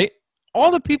work, right?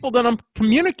 All the people that I'm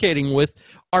communicating with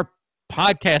are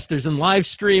podcasters and live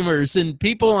streamers and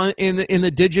people in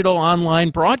the digital online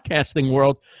broadcasting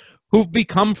world who've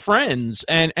become friends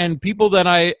and people that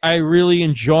I really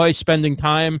enjoy spending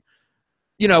time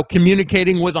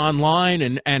communicating with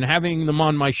online and having them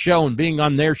on my show and being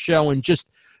on their show and just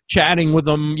chatting with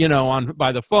them,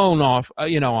 by the phone on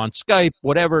Skype,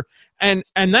 whatever. And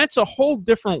that's a whole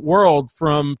different world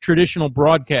from traditional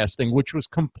broadcasting, which was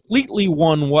completely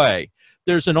one way.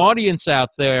 There's an audience out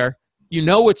there,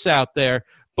 it's out there,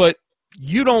 but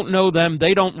you don't know them.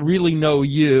 They don't really know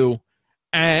you.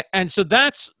 And so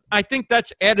I think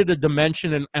that's added a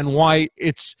dimension and why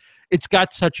it's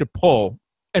got such a pull.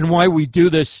 And why we do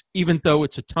this, even though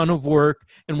it's a ton of work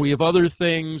and we have other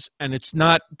things and it's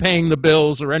not paying the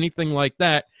bills or anything like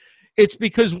that, it's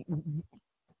because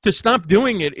to stop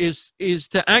doing it is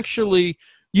to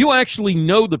you actually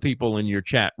know the people in your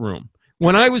chat room.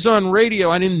 When I was on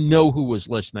radio, I didn't know who was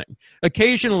listening.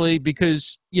 Occasionally,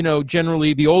 because,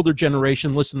 generally the older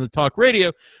generation listened to talk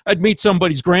radio, I'd meet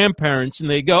somebody's grandparents and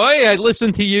they go, hey, I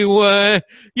listened to you,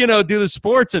 do the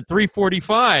sports at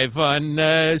 3:45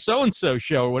 on so-and-so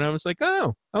show. When I was like,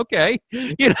 oh, okay.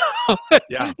 Yeah.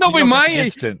 Nobody my age.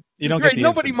 Instant. You don't get the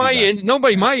nobody my age.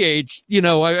 Nobody my age.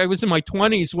 I was in my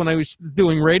 20s when I was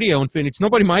doing radio in Phoenix.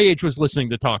 Nobody my age was listening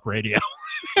to talk radio.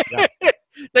 Yeah.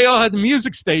 They all had the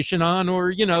music station on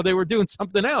or, they were doing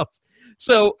something else.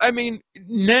 So, I mean,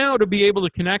 now to be able to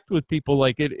connect with people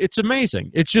like it's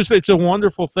amazing. It's a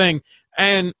wonderful thing.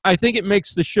 And I think it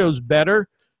makes the shows better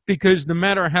because no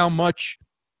matter how much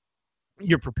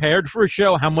you're prepared for a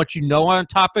show, how much you know on a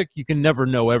topic, you can never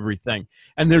know everything.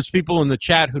 And there's people in the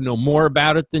chat who know more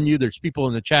about it than you. There's people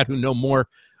in the chat who know more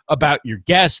about your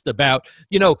guest, about,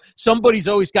 somebody's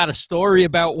always got a story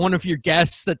about one of your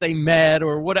guests that they met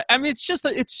or what. I mean, it's just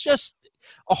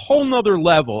a whole nother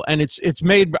level. And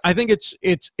I think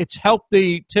it's helped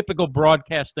the typical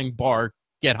broadcasting bar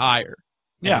get higher.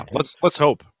 Yeah. Let's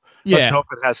hope. Yeah. Let's hope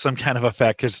it has some kind of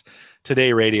effect, because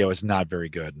today radio is not very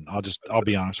good. And I'll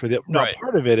be honest with you. No, Right.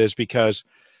 Part of it is because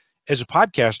as a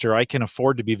podcaster, I can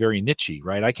afford to be very niche-y,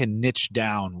 right? I can niche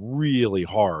down really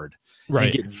hard.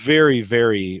 Right. And get very,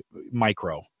 very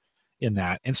micro in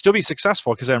that and still be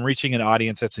successful because I'm reaching an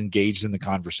audience that's engaged in the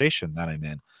conversation that I'm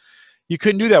in. You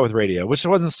couldn't do that with radio, which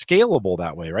wasn't scalable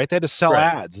that way, right? They had to sell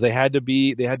ads. They had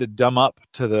to dumb up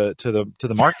to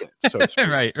the market. So to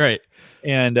speak. Right.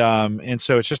 And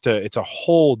so it's a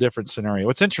whole different scenario.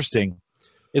 What's interesting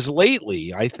is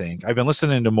lately, I think I've been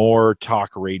listening to more talk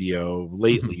radio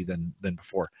lately than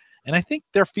before. And I think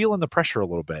they're feeling the pressure a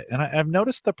little bit. And I've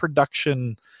noticed the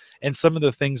production and some of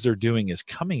the things they're doing is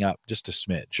coming up just a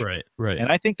smidge. Right.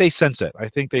 And I think they sense it. I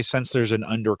think they sense there's an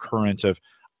undercurrent of,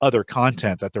 other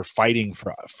content that they're fighting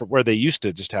for where they used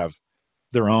to just have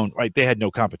their own, right? They had no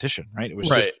competition, right? It was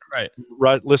just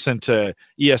listen to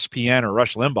ESPN or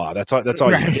Rush Limbaugh. That's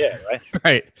all you did,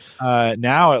 right? Right.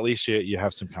 Now at least you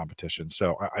have some competition.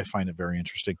 So I find it very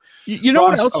interesting. You know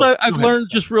what else I've learned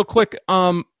just real quick?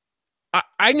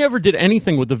 I never did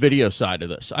anything with the video side of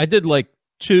this. I did like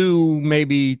 2,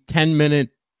 maybe 10-minute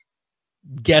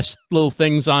guest little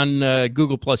things on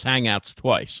Google Plus Hangouts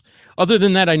twice. Other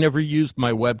than that, I never used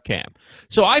my webcam.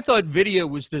 So I thought video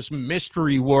was this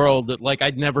mystery world that like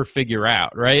I'd never figure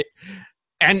out, right?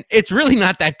 And it's really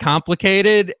not that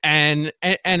complicated, and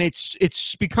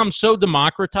it's become so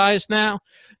democratized now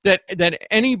that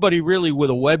anybody really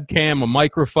with a webcam, a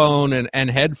microphone,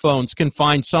 and headphones can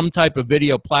find some type of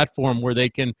video platform where they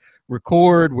can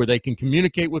record, where they can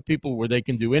communicate with people, where they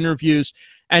can do interviews,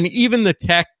 and even the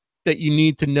tech that you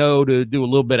need to know to do a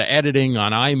little bit of editing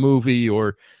on iMovie,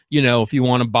 or if you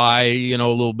want to buy a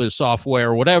little bit of software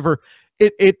or whatever,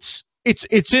 it's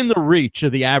in the reach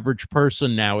of the average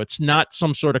person now. It's not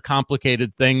some sort of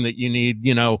complicated thing that you need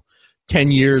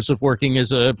 10 years of working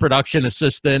as a production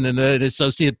assistant and an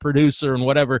associate producer and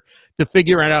whatever to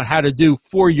figure out how to do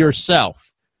for yourself.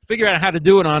 Figure out how to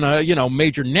do it on a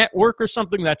major network or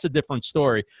something, that's a different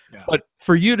story. Yeah. But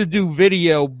for you to do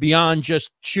video beyond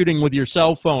just shooting with your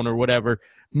cell phone or whatever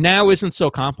now isn't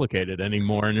so complicated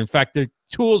anymore. And in fact, the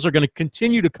tools are going to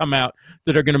continue to come out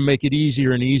that are going to make it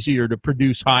easier and easier to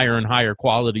produce higher and higher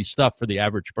quality stuff for the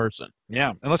average person.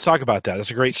 Yeah, and let's talk about that.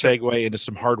 That's a great segue into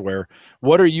some hardware.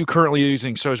 What are you currently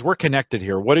using? So as we're connected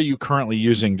here, what are you currently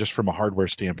using just from a hardware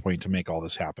standpoint to make all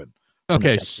this happen?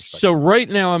 Okay, so right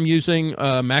now I'm using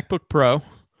a MacBook Pro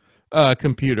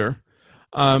computer.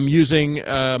 I'm using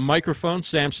a microphone,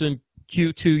 Samsung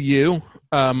Q2U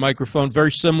microphone,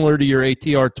 very similar to your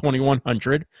ATR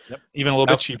 2100. Yep. Even a little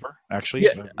bit cheaper, actually.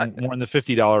 Yeah. More in the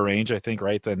 $50 range, I think,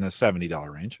 right, than the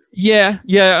 $70 range.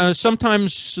 Yeah.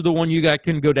 Sometimes the one you got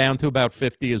can go down to about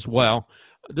 $50 as well.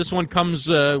 This one comes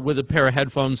with a pair of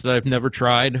headphones that I've never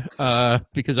tried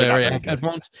because I already have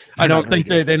headphones. I don't think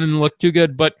they didn't look too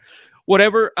good, but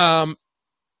whatever.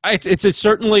 It's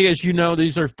certainly, as you know,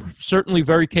 these are certainly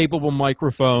very capable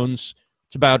microphones.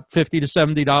 It's about $50 to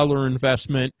 $70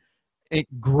 investment. It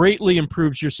greatly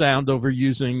improves your sound over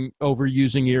using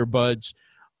earbuds.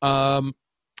 And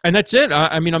that's it.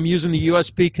 I mean, I'm using the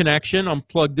USB connection. I'm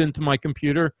plugged into my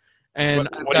computer. And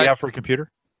what do you have for a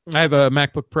computer? I have a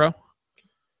MacBook Pro.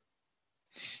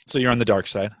 So you're on the dark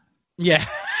side. Yeah.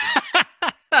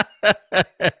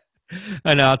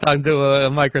 I know. I'm talking to a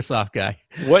Microsoft guy.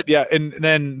 What? Yeah. And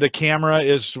then the camera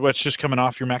is what's just coming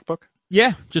off your MacBook?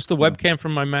 Yeah. Just the webcam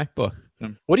from my MacBook.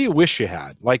 What do you wish you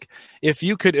had? Like if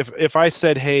you could, if I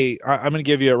said, hey, I'm going to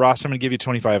give you, Ross, I'm going to give you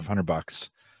 $2,500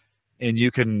 and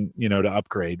you can, to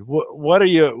upgrade. What do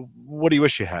you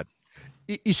wish you had?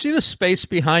 You see the space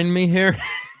behind me here?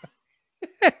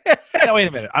 No, wait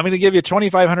a minute. I'm going to give you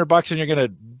 $2,500 and you're going to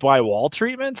buy wall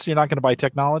treatments? You're not going to buy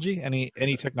technology? Any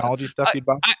technology stuff you'd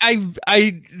buy?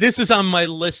 This is on my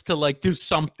list to like do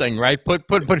something, right? Put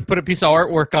a piece of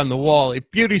artwork on the wall.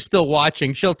 If Beauty's still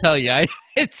watching, she'll tell you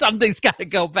something's got to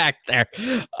go back there.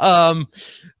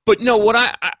 But no, what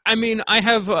I mean, I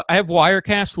have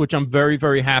Wirecast, which I'm very,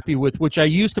 very happy with, which I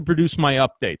use to produce my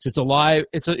updates.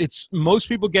 It's most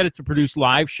people get it to produce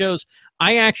live shows.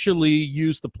 I actually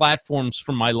use the platforms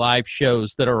for my live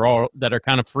shows that are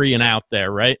kind of free and out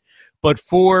there, right? But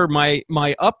for my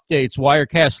updates,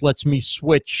 Wirecast lets me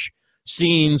switch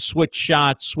scenes, switch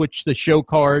shots, switch the show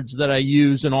cards that I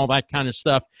use and all that kind of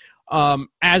stuff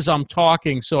as I'm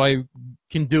talking, so I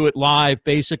can do it live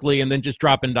basically, and then just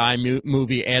drop into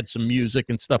iMovie, add some music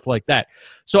and stuff like that.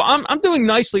 So I'm doing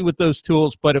nicely with those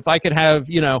tools. But if I could have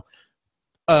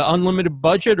unlimited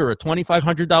budget or a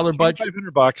 $2,500 budget,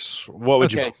 $2,500, what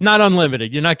would you? Not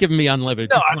unlimited. You're not giving me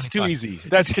unlimited. No, that's too easy.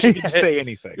 That's because you can just say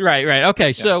anything. Right. Okay.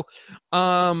 Yeah. So,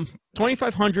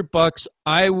 $2,500.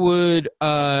 I would.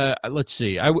 Let's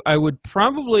see. I would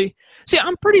probably see.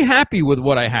 I'm pretty happy with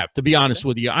what I have, to be honest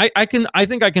with you. I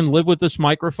think I can live with this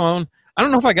microphone. I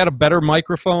don't know if I got a better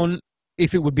microphone,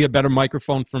 if it would be a better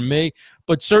microphone for me,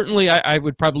 but certainly I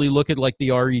would probably look at like the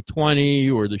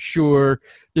RE20 or the Shure.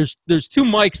 There's two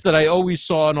mics that I always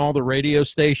saw on all the radio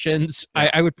stations.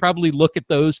 I would probably look at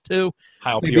those two.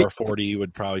 Heil PR40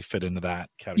 would probably fit into that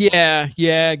category.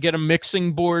 Yeah. Get a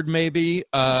mixing board maybe.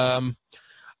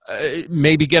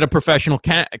 Maybe get a professional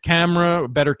camera, a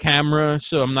better camera,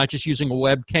 so I'm not just using a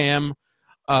webcam.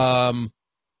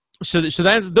 So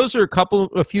those are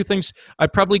a few things.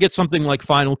 I'd probably get something like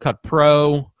Final Cut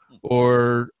Pro,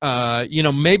 or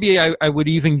maybe I would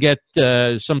even get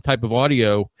some type of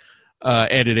audio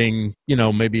editing.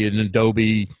 Maybe an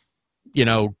Adobe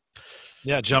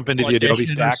Yeah, jump into the Adobe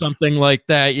audition or stack. something like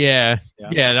that. Yeah.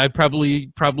 Yeah. I'd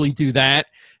probably do that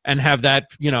and have that,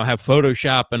 have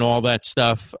Photoshop and all that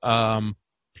stuff.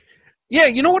 Yeah,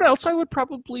 you know what else I would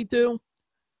probably do?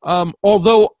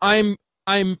 Although I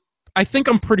think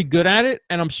I'm pretty good at it,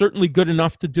 and I'm certainly good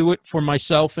enough to do it for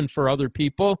myself and for other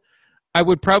people. I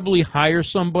would probably hire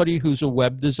somebody who's a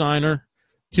web designer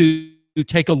to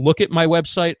take a look at my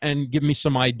website and give me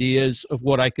some ideas of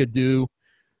what I could do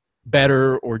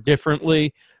better or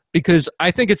differently, because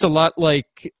I think it's a lot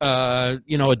like a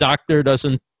doctor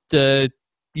doesn't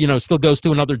still goes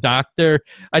to another doctor.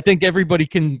 I think everybody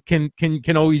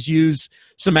can always use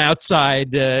some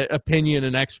outside opinion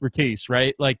and expertise,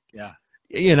 right? Like, yeah,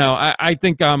 I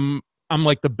think I'm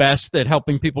like the best at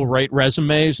helping people write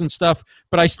resumes and stuff,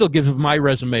 but I still give my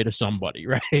resume to somebody,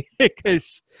 right?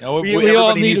 Because we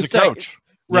all need a coach.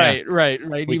 Right.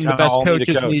 Even the best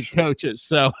coaches need coaches.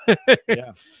 So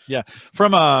yeah.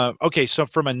 From a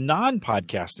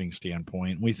non-podcasting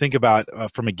standpoint, we think about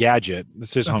from a gadget.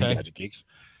 This is Home Gadget Geeks.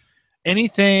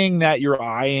 Anything that you're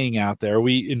eyeing out there?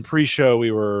 In pre-show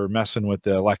we were messing with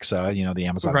the Alexa, the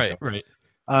Amazon. Right.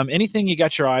 Anything you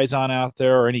got your eyes on out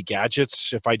there, or any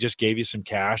gadgets? If I just gave you some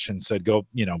cash and said, go,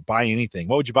 buy anything,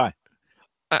 what would you buy?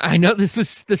 I know this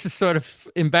is sort of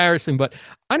embarrassing, but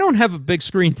I don't have a big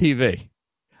screen TV.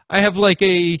 I have like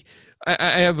a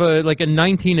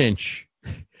 19-inch.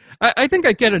 I think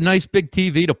I'd get a nice big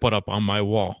TV to put up on my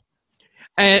wall.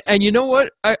 And you know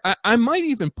what? I might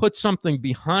even put something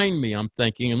behind me, I'm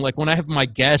thinking. And like when I have my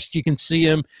guests, you can see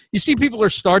them. You see people are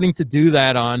starting to do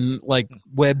that on like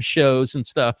web shows and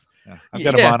stuff. Yeah, I've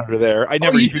got a monitor there. I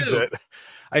never use it.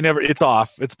 It's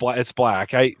off. It's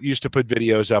black. I used to put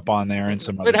videos up on there and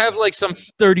some other have like some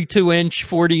 32-inch,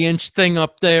 40-inch thing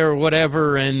up there or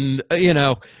whatever. And,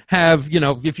 have,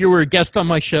 if you were a guest on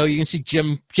my show, you can see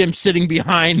Jim sitting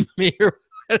behind me or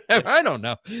whatever. I don't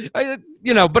know.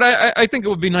 But I think it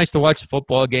would be nice to watch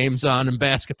football games on and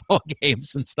basketball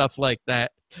games and stuff like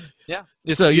that. Yeah.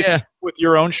 So, with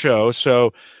your own show.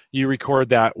 So you record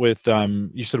that with,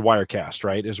 you said Wirecast,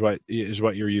 right? Is what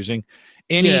you're using.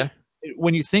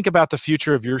 When you think about the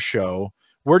future of your show,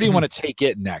 where do you want to take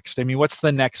it next? I mean, what's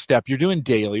the next step? You're doing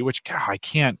daily, which, God,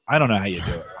 I don't know how you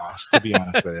do it, Ross, to be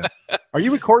honest with you. Are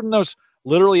you recording those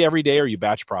literally every day, or are you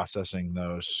batch processing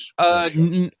those?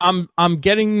 I'm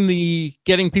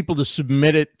getting people to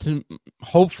submit it to,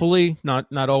 hopefully,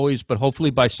 not always, but hopefully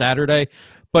by Saturday.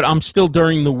 But I'm still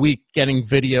during the week getting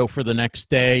video for the next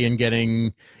day and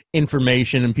getting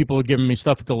information, and people are giving me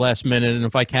stuff at the last minute, and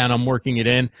if I can, I'm working it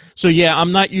in. So yeah,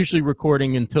 I'm not usually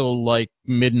recording until like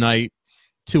midnight,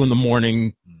 2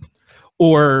 a.m,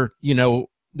 or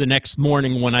the next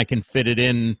morning when I can fit it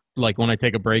in, like when I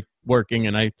take a break working,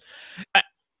 and I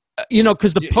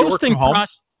because the posting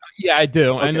process. Yeah, I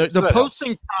do. Okay, and the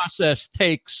posting process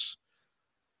takes.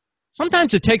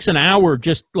 Sometimes it takes an hour,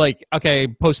 just like,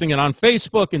 posting it on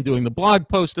Facebook and doing the blog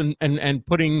post and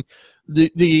putting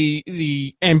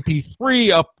the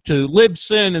MP3 up to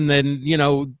Libsyn, and then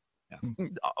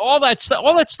all that stuff.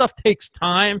 All that stuff takes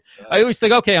time. Yeah. I always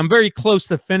think, I'm very close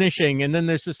to finishing, and then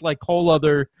there's this like whole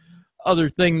other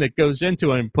thing that goes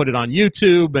into it, and put it on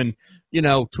YouTube, and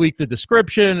tweak the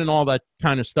description and all that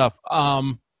kind of stuff.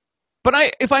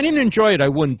 But if I didn't enjoy it, I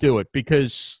wouldn't do it,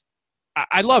 because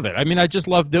I love it. I mean, I just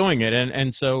love doing it,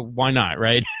 and so why not,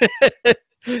 right?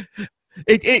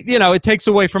 It takes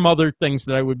away from other things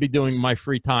that I would be doing in my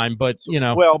free time, but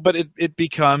Well, but it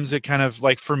becomes, it kind of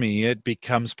like, for me, it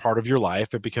becomes part of your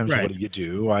life. It becomes what do you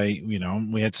do?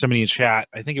 We had somebody in chat,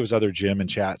 I think it was other Jim in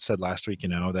chat, said last week,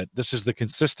 that this is the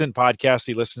consistent podcast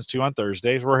he listens to on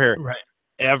Thursdays. We're here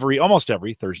almost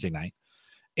every Thursday night.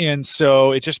 And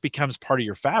so it just becomes part of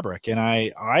your fabric. And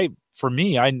I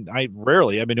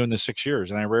rarely, I've been doing this 6 years,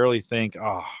 and I rarely think,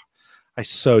 I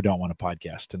so don't want to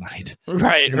podcast tonight.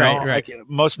 Right. Like,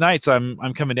 most nights I'm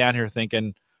coming down here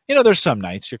thinking, there's some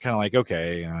nights you're kind of like,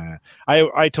 okay.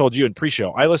 I told you in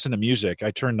pre-show, I listen to music.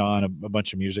 I turned on a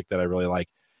bunch of music that I really like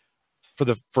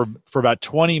for about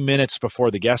 20 minutes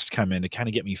before the guests come in, to kind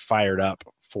of get me fired up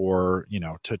for,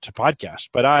 to podcast.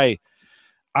 But I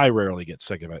rarely get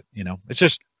sick of it. It's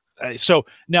just, so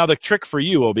now the trick for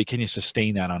you will be, can you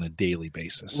sustain that on a daily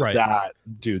basis? Right.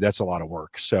 That's a lot of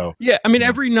work. So yeah, I mean,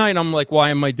 every night I'm like, why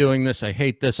am I doing this? I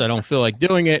hate this. I don't feel like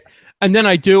doing it. And then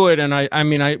I do it. And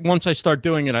I once I start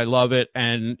doing it, I love it.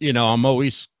 And, I'm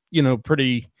always,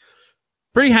 pretty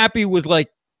happy with like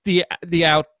the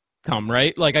outcome,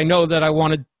 right? Like, I know that I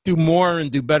want to do more and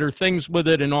do better things with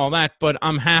it and all that, but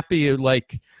I'm happy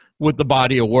like with the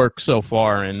body of work so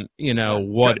far, and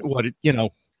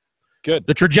good.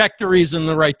 The trajectory is in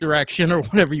the right direction, or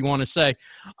whatever you want to say.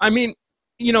 I mean,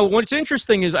 you know, what's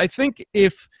interesting is I think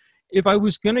if I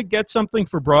was going to get something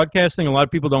for broadcasting, a lot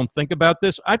of people don't think about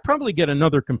this, I'd probably get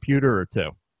another computer or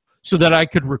two so that I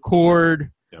could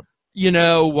record, Yep. you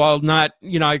know, while not,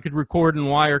 you know, I could record in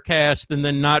Wirecast and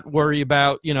then not worry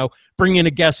about, you know, bringing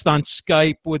a guest on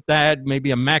Skype with that,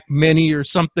 maybe a Mac Mini or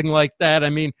something like that. I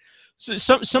mean,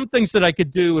 so some things that I could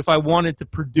do if I wanted to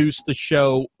produce the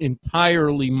show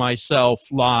entirely myself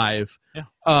live,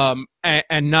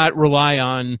 and not rely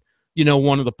on, you know,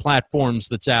 one of the platforms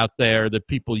that's out there that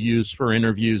people use for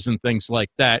interviews and things like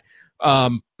that.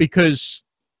 Because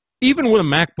even with a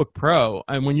MacBook Pro,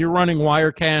 and when you're running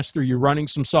Wirecast or you're running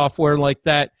some software like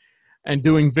that and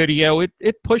doing video,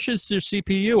 it pushes your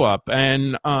CPU up,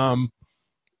 and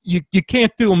you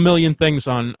can't do a million things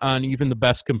on even the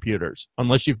best computers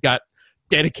unless you've got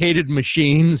dedicated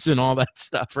machines and all that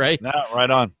stuff, right? No, right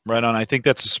on. I think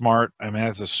that's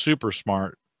that's a super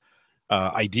smart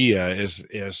idea.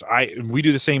 We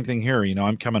do the same thing here. You know,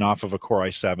 I'm coming off of a Core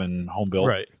i7 home build.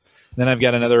 Right. Then I've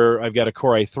got a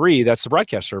Core i3 that's the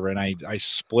broadcast server, and I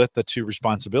split the two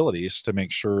responsibilities to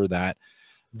make sure that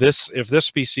if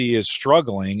this PC is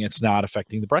struggling, it's not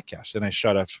affecting the broadcast. And I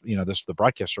shut off, you know, the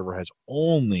broadcast server has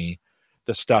only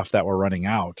the stuff that we're running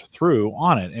out through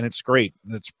on it, and it's great.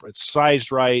 It's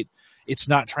sized right. It's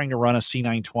not trying to run a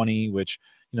C920, which,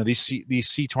 you know, these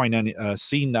C920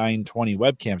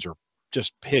 webcams are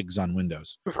just pigs on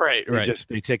Windows. Right.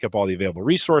 They take up all the available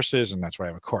resources, and that's why I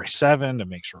have a Core i7 to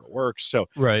make sure it works. So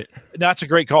that's a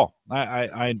great call.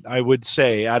 I would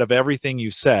say, out of everything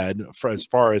you said, as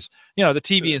far as, you know, the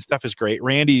TV and stuff is great.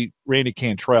 Randy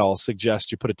Cantrell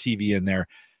suggests you put a TV in there,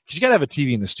 because you got to have a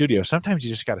TV in the studio. Sometimes you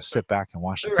just got to sit back and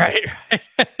watch it. Right.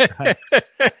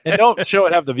 And don't show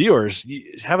it, have the viewers.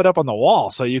 You have it up on the wall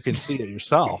so you can see it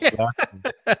yourself.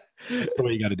 That's the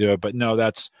way you got to do it. But no,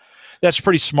 that's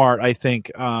pretty smart, I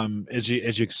think, as you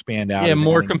expand out. Yeah,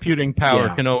 more computing power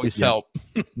can always help.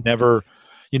 Never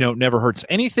hurts.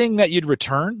 Anything that you'd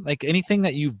return, like anything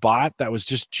that you've bought that was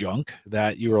just junk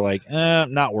that you were like,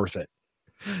 not worth it.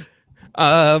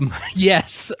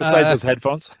 Yes. Besides those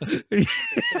headphones.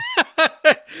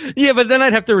 Yeah, but then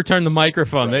I'd have to return the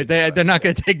microphone. Right, they're not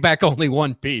going to take back only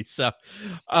one piece. So,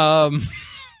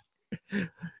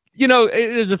 you know,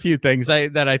 there's a few things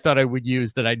that I thought I would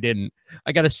use that I didn't.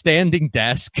 I got a standing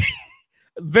desk,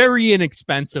 very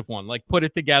inexpensive one. Like, put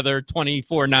it together,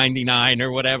 $24.99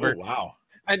 or whatever. Oh, wow.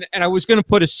 And I was going to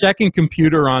put a second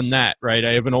computer on that. Right.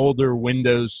 I have an older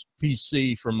Windows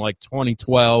PC from like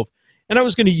 2012. And I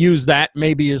was going to use that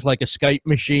maybe as like a Skype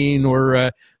machine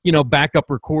or you know, backup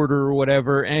recorder or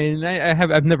whatever. And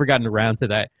I've never gotten around to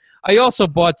that. I also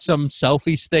bought some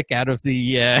selfie stick out of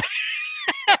the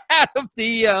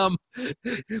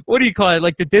what do you call it?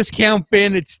 Like the discount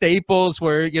bin at Staples,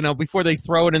 where, you know, before they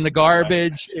throw it in the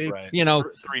garbage, it's you know,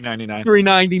 $3.99,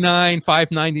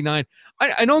 $5.99.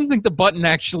 I don't think the button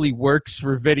actually works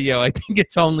for video. I think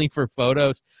it's only for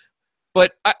photos.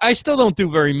 But I still don't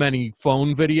do very many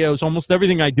phone videos. Almost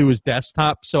everything I do is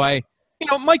desktop. So it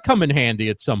might come in handy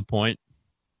at some point.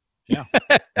 Yeah.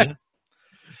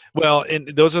 Well,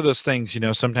 and those are those things, you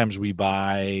know, sometimes we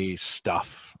buy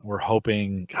stuff. We're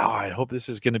hoping, I hope this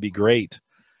is going to be great.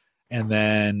 And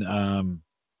then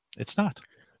it's not,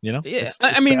 you know? Yeah.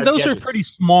 I mean, those are pretty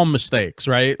small mistakes,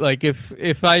 right? Like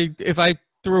if I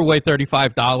threw away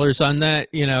 $35 on that,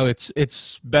 you know,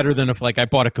 it's better than if like I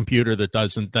bought a computer that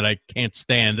I can't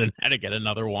stand and had to get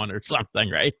another one or something,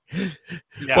 right?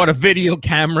 Yeah. Bought a video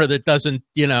camera that doesn't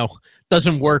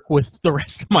work with the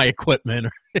rest of my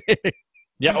equipment.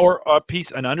 Yeah, or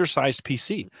an undersized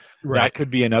PC. Right. That could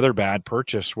be another bad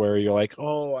purchase where you're like,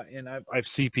 oh, and I've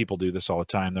seen people do this all the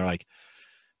time. They're like,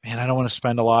 man, I don't want to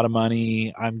spend a lot of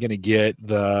money. I'm going to get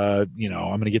the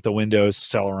Windows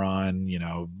Celeron,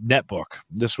 netbook.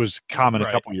 This was common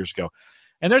a couple years ago.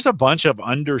 And there's a bunch of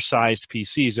undersized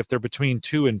PCs. If they're between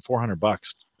 $200 and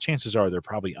 $400, chances are they're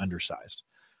probably undersized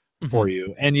for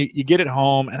you. And you get it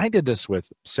home. And I did this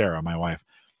with Sarah, my wife.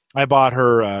 I bought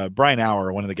her Brian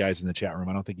Auer, one of the guys in the chat room.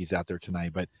 I don't think he's out there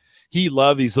tonight, but he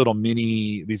loved these little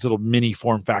mini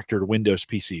form factor Windows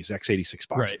PCs, x86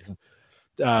 boxes. Right.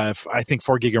 I think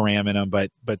 4 gig of RAM in them,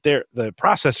 but the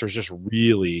processor is just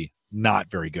really not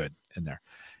very good in there.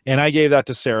 And I gave that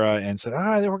to Sarah and said,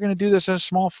 we're going to do this in a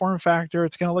small form factor.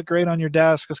 It's going to look great on your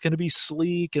desk. It's going to be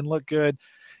sleek and look good.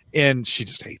 And she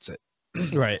just hates it.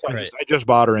 Right. So I just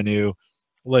bought her a new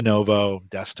Lenovo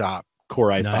desktop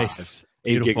Core i5. Nice.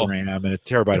 8 gig of RAM and a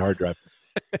terabyte hard drive.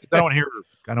 I don't want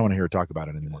to hear her talk about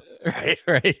it anymore. Right.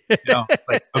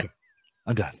 Like,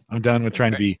 okay, I'm done with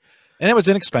trying to be. And it was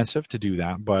inexpensive to do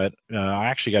that, but I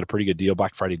actually got a pretty good deal,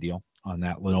 Black Friday deal on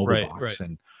that Lenovo box,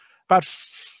 and about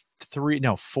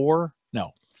 4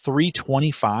 No,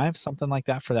 $325, something like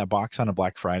that for that box on a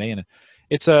Black Friday. And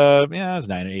it's it's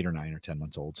 8 or 9 or 10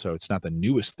 months old. So it's not the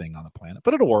newest thing on the planet,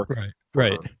 but it'll work. Right.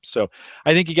 Right. So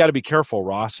I think you got to be careful,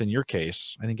 Ross, in your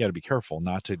case. I think you got to be careful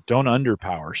don't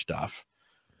underpower stuff.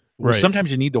 Right.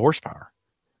 Sometimes you need the horsepower.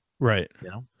 Right.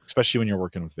 Especially when you're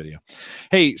working with video.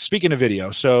 Hey, speaking of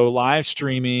video, so live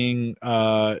streaming,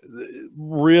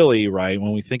 really, right?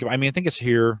 When we think of, I think it's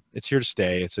here to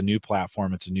stay. It's a new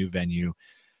platform. It's a new venue.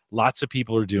 Lots of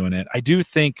people are doing it. I do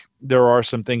think there are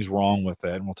some things wrong with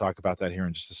it, and we'll talk about that here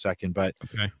in just a second. But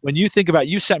when you think about,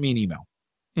 you sent me an email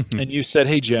and you said,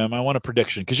 "Hey Jim, I want a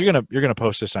prediction," because you're gonna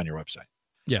post this on your website.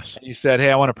 Yes. And you said,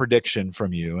 "Hey, I want a prediction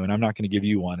from you, and I'm not going to give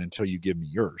you one until you give me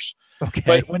yours." Okay.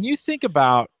 But when you think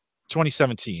about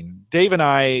 2017, Dave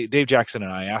Jackson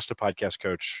and I asked the podcast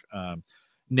coach,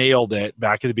 nailed it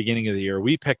back at the beginning of the year.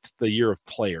 We picked the year of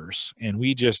players, and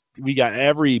we got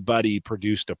everybody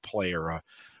produced a player, a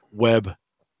web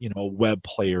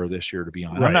player this year to be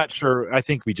on. Right. I'm not sure. I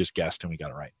think we just guessed and we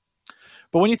got it right.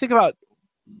 But when you think about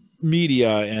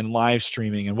media and live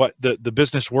streaming and what the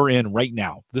business we're in right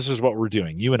now, this is what we're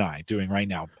doing, you and I doing right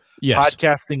now. Yes.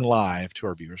 Podcasting live to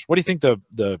our viewers. What do you think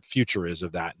the future is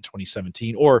of that in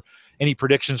 2017, or any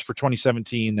predictions for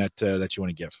 2017 that you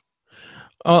want to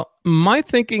give? My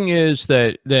thinking is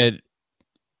that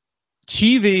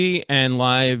TV and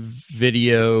live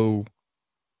video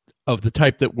of the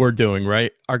type that we're doing,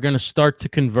 right, are going to start to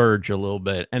converge a little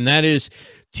bit. And that is,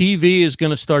 TV is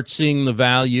going to start seeing the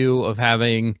value of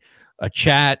having a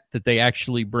chat that they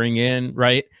actually bring in,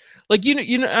 right? Like, I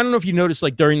don't know if you noticed,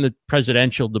 like during the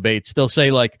presidential debates, they'll say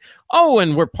like, "Oh,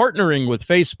 and we're partnering with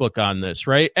Facebook on this,"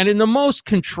 right? And in the most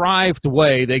contrived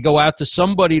way, they go out to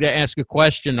somebody to ask a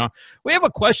question. We have a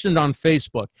question on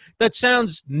Facebook that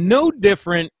sounds no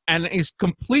different and is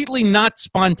completely not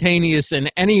spontaneous in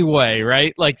any way,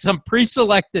 right? Like some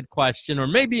pre-selected question, or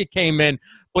maybe it came in,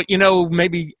 but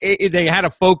maybe they had a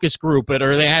focus group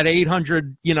or they had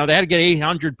 800, they had to get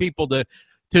 800 people to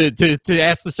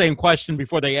ask the same question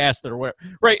before they asked it, or where,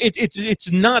 right? It's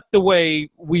not the way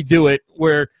we do it,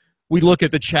 where we look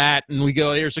at the chat and we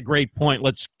go, "Here's a great point.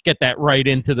 Let's get that right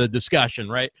into the discussion,"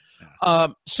 right?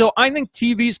 So I think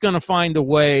TV's going to find a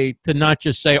way to not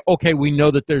just say, "Okay, we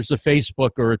know that there's a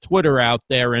Facebook or a Twitter out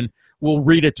there, and we'll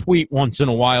read a tweet once in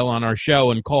a while on our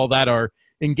show and call that our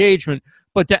engagement,"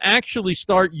 but to actually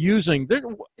start using.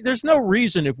 There's no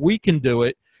reason, if we can do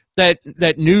it,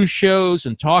 that news shows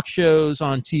and talk shows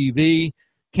on TV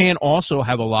can also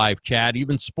have a live chat,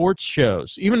 even sports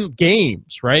shows, even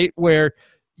games, right? Where,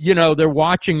 they're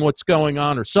watching what's going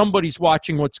on, or somebody's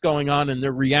watching what's going on, and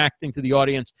they're reacting to the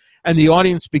audience, and the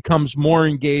audience becomes more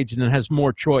engaged and has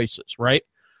more choices, right?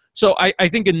 So I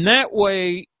think in that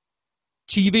way,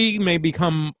 TV may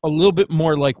become a little bit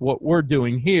more like what we're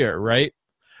doing here, right?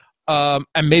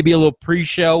 And maybe a little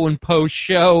pre-show and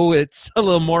post-show. It's a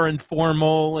little more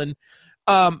informal, and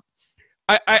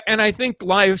I think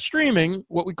live streaming,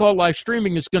 what we call live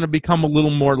streaming, is going to become a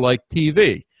little more like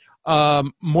TV.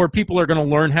 More people are going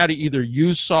to learn how to either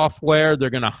use software. They're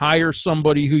going to hire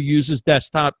somebody who uses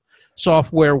desktop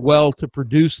software well to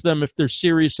produce them if they're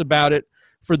serious about it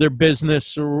for their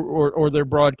business or their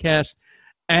broadcast.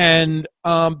 And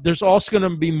there's also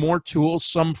going to be more tools,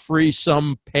 some free,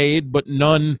 some paid, but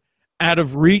none out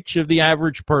of reach of the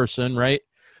average person, right,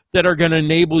 that are going to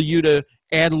enable you to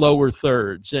add lower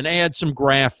thirds and add some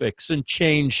graphics and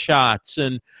change shots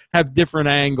and have different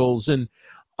angles. And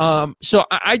so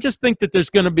I just think that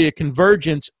there's going to be a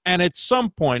convergence, and at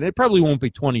some point, it probably won't be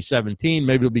 2017,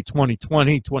 maybe it'll be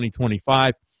 2020,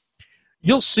 2025,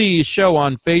 you'll see a show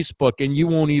on Facebook and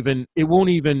it won't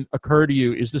even occur to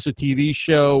you, is this a TV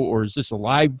show or is this a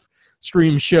live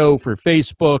stream show for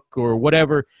Facebook or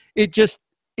whatever?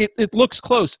 It looks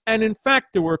close. And in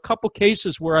fact, there were a couple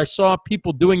cases where I saw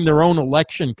people doing their own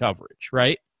election coverage,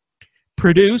 right?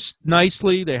 Produced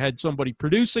nicely. They had somebody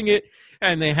producing it,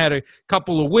 and they had a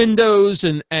couple of windows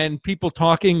and people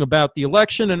talking about the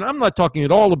election. And I'm not talking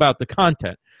at all about the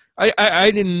content.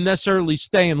 I didn't necessarily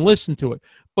stay and listen to it.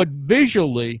 But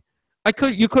visually,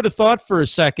 you could have thought for a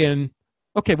second,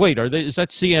 okay, wait, is that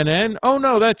CNN? Oh,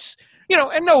 no, that's...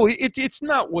 and no, it's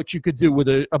not what you could do with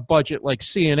a budget like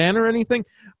CNN or anything,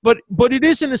 but it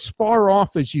isn't as far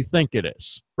off as you think it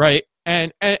is, right?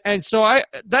 And so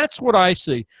that's what I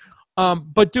see.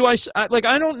 But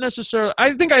I don't necessarily,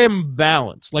 I think I am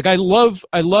balanced. Like I love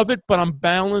it, but I'm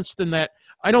balanced in that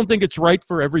I don't think it's right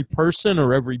for every person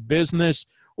or every business,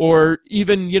 or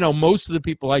even, most of the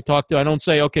people I talk to, I don't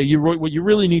say, okay, what you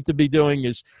really need to be doing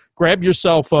is grab your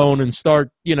cell phone and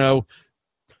start,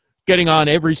 getting on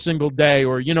every single day,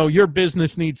 or, your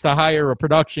business needs to hire a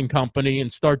production company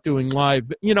and start doing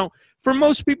live. For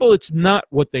most people, it's not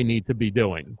what they need to be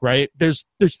doing, right? There's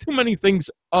too many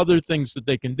other things that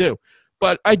they can do.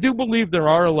 But I do believe there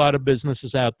are a lot of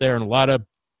businesses out there and a lot of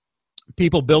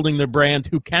people building their brand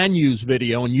who can use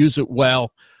video and use it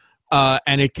well,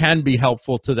 and it can be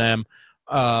helpful to them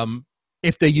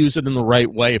if they use it in the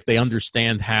right way, if they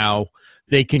understand how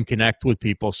they can connect with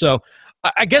people. So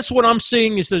I guess what I'm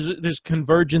seeing is there's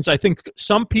convergence. I think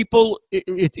some people,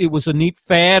 it was a neat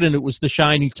fad and it was the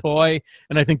shiny toy,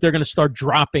 and I think they're going to start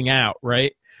dropping out,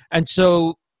 right? And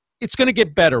so it's going to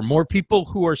get better. More people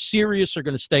who are serious are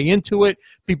going to stay into it.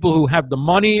 People who have the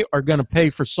money are going to pay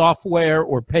for software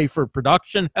or pay for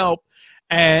production help.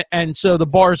 And so the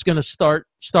bar is going to start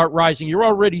rising. You're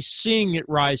already seeing it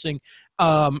rising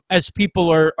as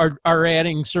people are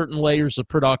adding certain layers of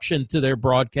production to their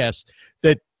broadcasts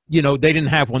that they didn't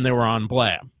have when they were on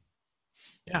Blab.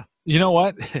 Yeah, you know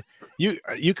what?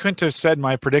 You couldn't have said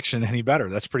my prediction any better.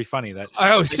 That's pretty funny.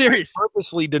 Serious. I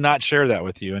purposely did not share that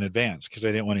with you in advance because I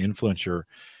didn't want to influence your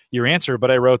answer.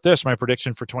 But I wrote this: my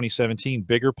prediction for 2017: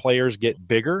 bigger players get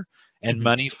bigger, and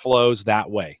money flows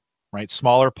that way. Right?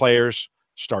 Smaller players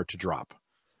start to drop,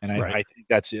 and I think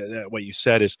that's what you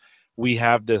said is. We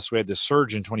had this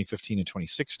surge in 2015 and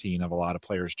 2016 of a lot of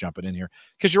players jumping in here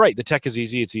because you're right. The tech is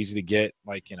easy. It's easy to get.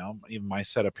 Like, even my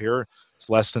setup here, it's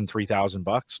less than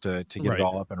 $3,000 to get it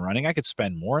all up and running. I could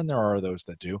spend more, and there are those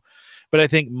that do. But I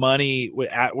think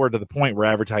we're to the point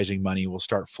where advertising money will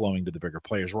start flowing to the bigger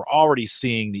players. We're already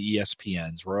seeing the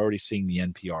ESPNs. We're already seeing the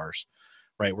NPRs,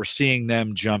 right? We're seeing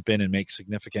them jump in and make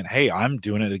significant, hey, I'm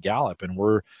doing it at Gallup, and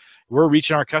we're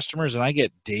reaching our customers, and I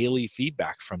get daily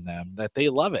feedback from them that they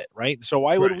love it, right? So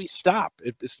why would we stop?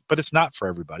 But it's not for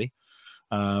everybody.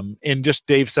 And just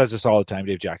Dave says this all the time.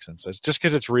 Dave Jackson says, just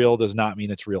because it's real does not mean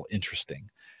it's real interesting.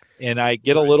 And I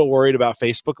get a little worried about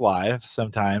Facebook Live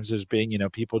sometimes as being,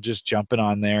 people just jumping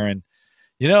on there and,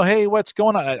 hey, what's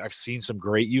going on? I've seen some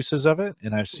great uses of it,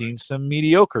 and I've seen some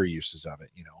mediocre uses of it,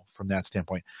 from that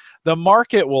standpoint. The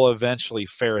market will eventually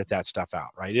ferret that stuff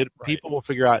out, right? People will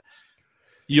figure out,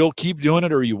 you'll keep doing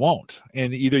it or you won't.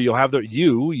 And either you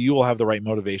will have the right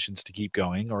motivations to keep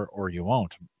going or you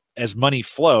won't. As money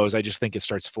flows, I just think it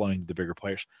starts flowing to the bigger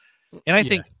players. And I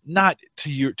think not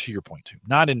to your point too,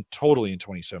 not totally in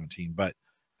 2017, but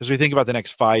as we think about the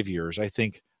next 5 years, I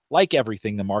think like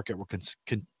everything, the market will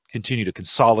continue to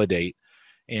consolidate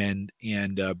and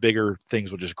bigger things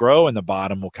will just grow and the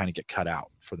bottom will kind of get cut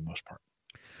out for the most part.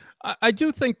 I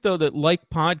do think though that like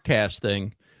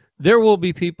podcasting, there will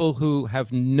be people who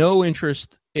have no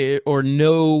interest or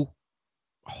no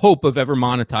hope of ever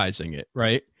monetizing it,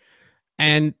 right?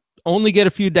 And only get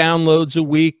a few downloads a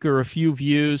week or a few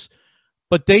views,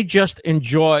 but they just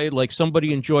enjoy, like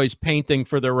somebody enjoys painting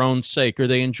for their own sake, or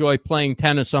they enjoy playing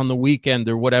tennis on the weekend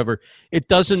or whatever. It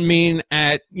doesn't mean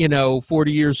at,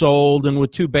 40 years old and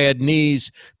with two bad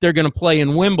knees, they're going to play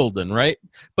in Wimbledon, right?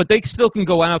 But they still can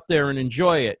go out there and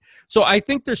enjoy it. So I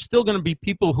think there's still going to be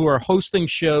people who are hosting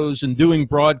shows and doing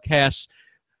broadcasts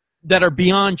that are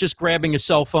beyond just grabbing a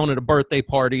cell phone at a birthday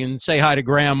party and say hi to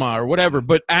grandma or whatever,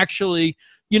 but actually,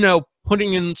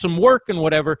 putting in some work and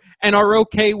whatever, and are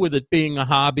okay with it being a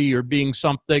hobby or being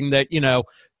something that,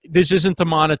 this isn't to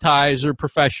monetize or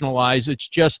professionalize. It's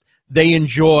just they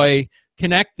enjoy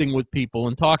connecting with people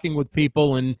and talking with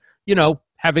people and,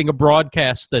 having a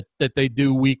broadcast that they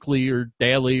do weekly or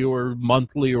daily or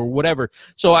monthly or whatever.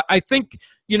 So I think,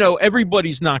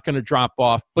 everybody's not going to drop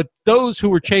off, but those who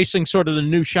were chasing sort of the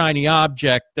new shiny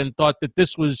object and thought that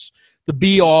this was the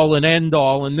be all and end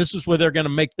all, and this is where they're going to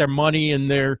make their money and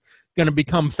they're going to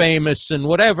become famous and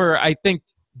whatever, I think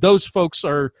those folks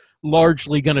are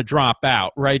largely going to drop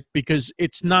out, right? Because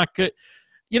it's not good.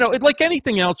 Like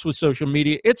anything else with social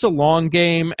media, it's a long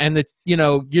game, and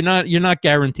you're not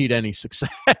guaranteed any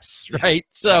success, right?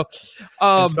 So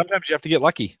and sometimes you have to get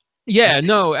lucky. Yeah,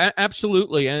 no,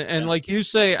 absolutely, and like you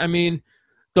say, I mean,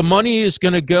 the money is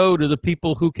going to go to the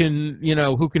people who can,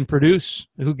 who can produce,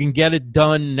 who can get it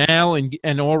done now,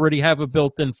 and already have a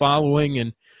built-in following,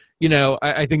 and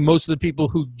I think most of the people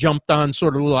who jumped on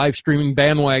sort of the live streaming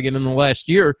bandwagon in the last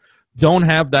year don't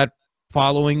have that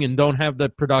following and don't have the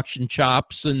production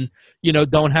chops and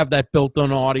don't have that built-in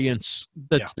audience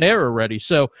that's there already.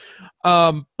 So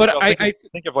I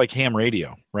think of like ham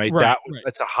radio, right?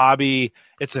 That's a hobby.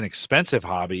 It's an expensive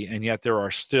hobby, and yet there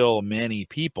are still many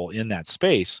people in that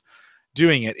space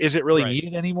doing it. Is it really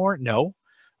needed anymore? No.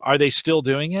 Are they still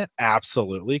doing it?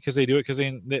 Absolutely, because they do it because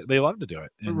they love to do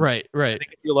it. And right. I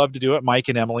think if you love to do it, Mike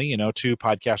and Emily, two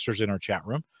podcasters in our chat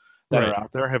room that are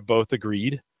out there, have both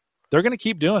agreed they're going to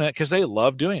keep doing it because they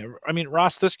love doing it. I mean,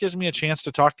 Ross, this gives me a chance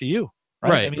to talk to you. Right.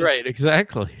 Right. I mean, right.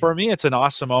 Exactly. For me, it's an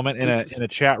awesome moment in a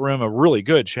chat room, a really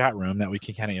good chat room that we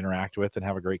can kind of interact with and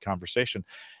have a great conversation.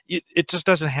 It just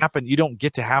doesn't happen. You don't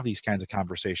get to have these kinds of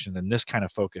conversations in this kind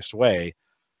of focused way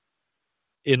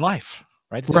in life,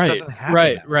 right? It just doesn't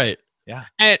happen. Right. Yeah.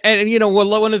 And you know,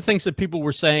 well, one of the things that people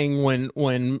were saying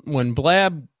when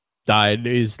Blab died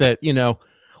is that, you know,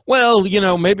 well, you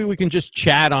know, maybe we can just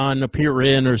chat on Appear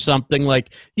In or something,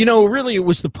 like, you know, really it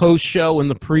was the post show and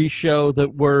the pre-show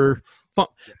that were fun.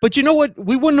 But you know what?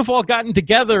 We wouldn't have all gotten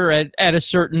together at a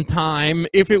certain time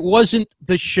if it wasn't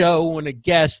the show and a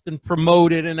guest and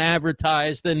promoted and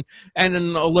advertised and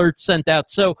an alert sent out.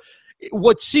 So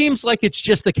what seems like it's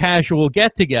just a casual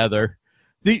get together,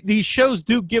 these shows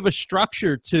do give a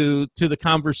structure to the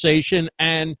conversation,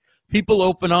 and people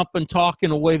open up and talk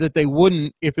in a way that they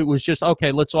wouldn't if it was just,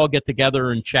 okay, let's all get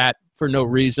together and chat for no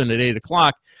reason at 8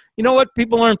 o'clock. You know what?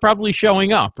 People aren't probably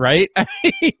showing up, right? I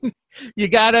mean, you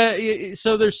gotta,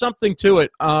 so there's something to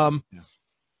it.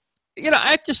 You know,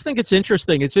 I just think it's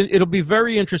interesting. It'll be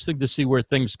very interesting to see where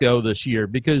things go this year,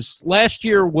 because last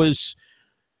year was,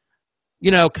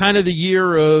 you know, kind of the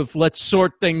year of let's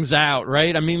sort things out,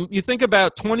 right? I mean, you think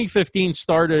about 2015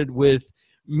 started with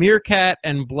Meerkat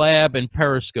and Blab and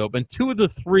Periscope, and two of the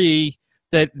three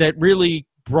that really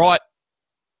brought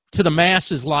to the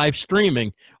masses live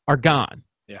streaming are gone,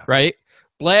 right?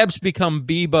 Blab's become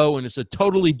Bebo, and it's a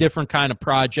totally different kind of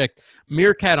project.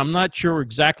 Meerkat, I'm not sure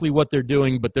exactly what they're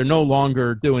doing, but they're no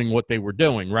longer doing what they were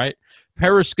doing, right?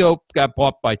 Periscope got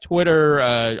bought by Twitter,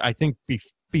 I think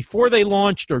before they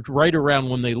launched or right around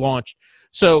when they launched.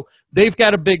 So they've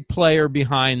got a big player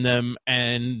behind them,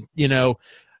 and, you know,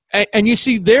 and you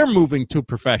see they're moving to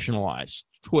professionalize.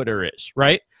 Twitter is,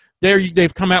 right?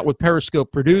 They've come out with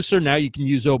Periscope Producer. Now you can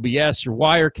use OBS or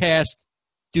Wirecast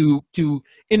to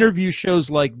interview shows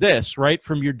like this, right,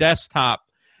 from your desktop,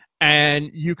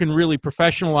 and you can really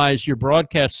professionalize your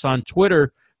broadcasts on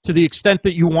Twitter to the extent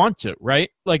that you want to, right?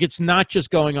 Like, it's not just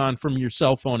going on from your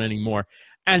cell phone anymore.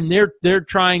 And they're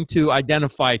trying to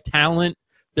identify talent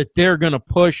that they're going to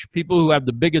push. People who have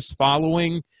the biggest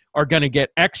following are going to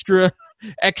get extra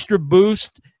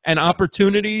boost and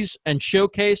opportunities and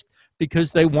showcased,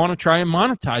 because they want to try and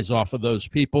monetize off of those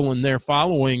people and their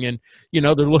following. And, you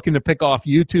know, they're looking to pick off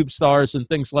YouTube stars and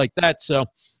things like that. So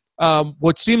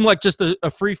what seemed like just a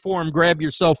free form, grab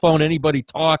your cell phone, anybody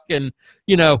talk, and,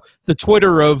 you know, the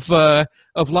Twitter of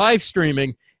live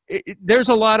streaming, there's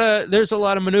a lot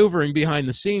of maneuvering behind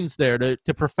the scenes there to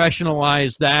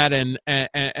professionalize that and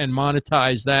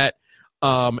monetize that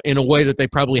in a way that they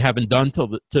probably haven't done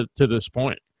to this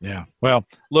point. Yeah. Well,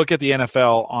 look at the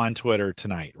NFL on Twitter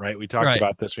tonight, right? We talked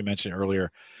about this. We mentioned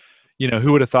earlier, you know,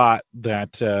 who would have thought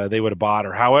that they would have bought,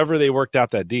 or however they worked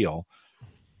out that deal,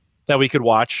 that we could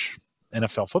watch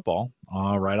NFL football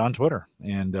right on Twitter,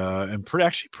 and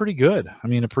actually pretty good. I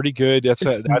mean, that's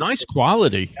nice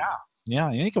quality. Yeah,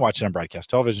 and you can watch it on broadcast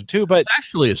television too. But it's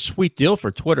actually a sweet deal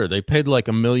for Twitter. They paid like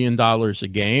 $1 million a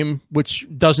game, which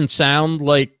doesn't sound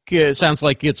like sounds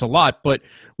like it's a lot. But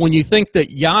when you think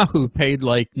that Yahoo paid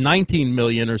like $19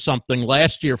 million or something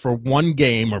last year for one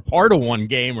game or part of one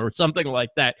game or something like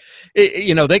that,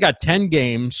 you know, they got 10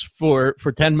 games for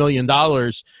 $10 million.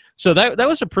 So that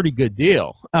was a pretty good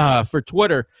deal for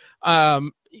Twitter.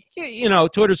 You know,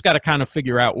 Twitter's got to kind of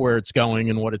figure out where it's going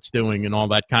and what it's doing and all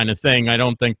that kind of thing. I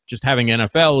don't think just having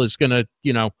NFL is going to,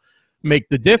 you know, make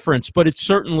the difference, but it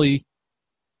certainly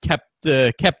kept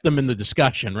them in the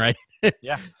discussion, right?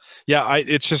 Yeah.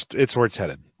 It's where it's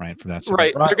headed, right? From that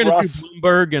standpoint. Right. They're going to do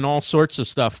Bloomberg and all sorts of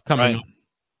stuff coming up.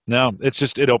 No,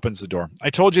 it opens the door. I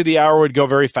told you the hour would go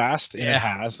very fast, and it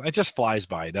has. It just flies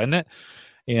by, doesn't it?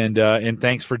 And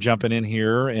thanks for jumping in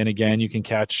here. And again, you can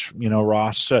catch, you know,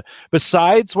 Ross.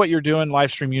 Besides what you're doing,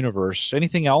 Livestream Universe,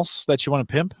 anything else that you want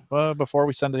to pimp before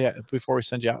we send you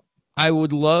out? I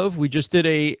would love. We just did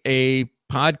a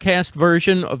podcast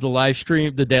version of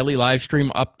the daily live stream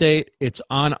update. It's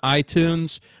on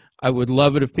iTunes. I would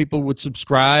love it if people would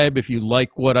subscribe. If you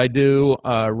like what I do,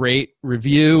 rate,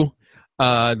 review.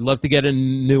 I'd love to get a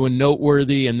new and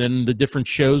noteworthy, and then the different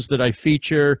shows that I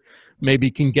feature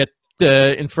maybe can get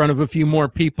in front of a few more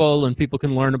people, and people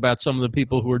can learn about some of the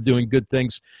people who are doing good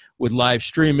things with live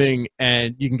streaming.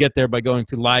 And you can get there by going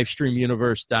to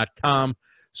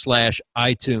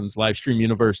livestreamuniverse.com/iTunes.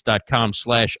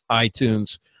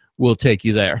 livestreamuniverse.com/iTunes will take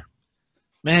you there.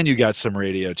 Man, you got some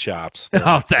radio chops there.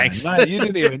 Oh, thanks.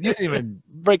 You didn't even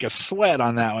break a sweat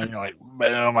on that one. You're like,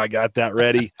 boom, I got that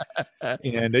ready.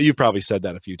 And you've probably said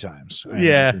that a few times.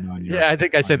 Yeah, I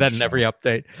think I say that in every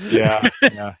update. Yeah.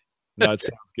 No, it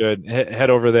sounds good. Head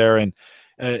over there, and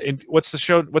And what's the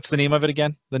show? What's the name of it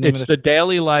again? The name It's the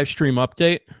daily live stream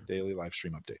update. daily live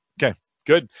stream update. Okay,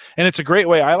 good. And it's a great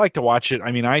way. I like to watch it.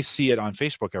 I mean, I see it on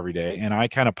Facebook every day, and I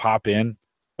kind of pop in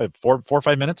 4 or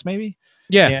 5 minutes maybe.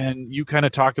 Yeah. And you kind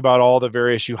of talk about all the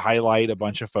various. You highlight a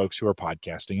bunch of folks who are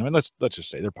podcasting. I mean, let's just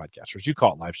say they're podcasters. You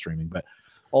call it live streaming, but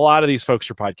a lot of these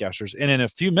folks are podcasters. And in a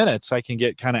few minutes, I can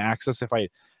get kind of access if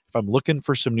I'm looking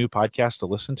for some new podcasts to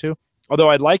listen to. Although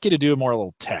I'd like you to do more a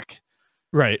little tech.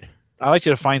 Right. I like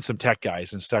you to find some tech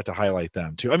guys and start to highlight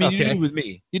them too. I mean,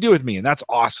 Okay. you do with me, and that's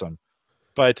awesome.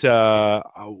 But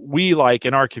we like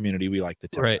in our community, we like the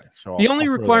tech Right. guys. So The only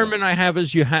requirement I have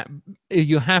is you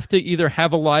have to either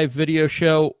have a live video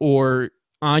show, or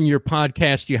on your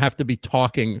podcast you have to be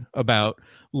talking about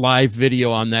live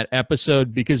video on that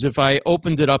episode, because if I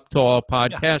opened it up to all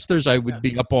podcasters, I would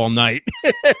be up all night.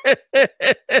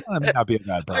 That may not be a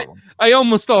bad problem. I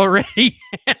almost already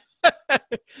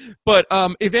but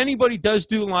if anybody does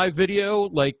do live video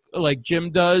like Jim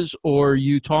does, or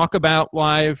you talk about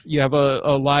live, you have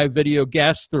a live video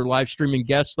guest or live streaming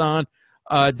guest on,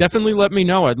 definitely let me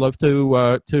know. I'd love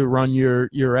to run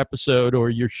your episode or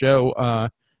your show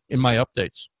in my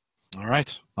updates. All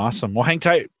right, awesome. Well, hang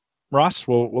tight, Ross.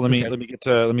 Well, let me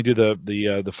do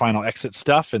the final exit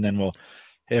stuff, and then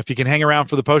if you can hang around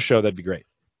for the post show, that'd be great.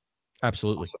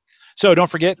 Absolutely. Awesome. So don't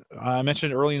forget, I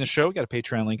mentioned early in the show, we got a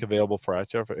Patreon link available for us.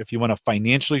 If you want to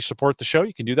financially support the show,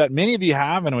 you can do that. Many of you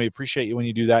have, and we appreciate you when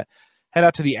you do that. Head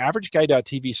out to the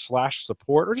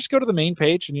averageguy.tv/support, or just go to the main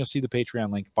page and you'll see the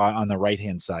Patreon link on the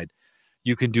right-hand side.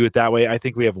 You can do it that way. I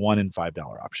think we have $1 and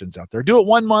 $5 options out there. Do it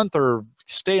 1 month or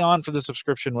stay on for the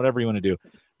subscription, whatever you want to do.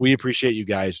 We appreciate you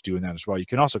guys doing that as well. You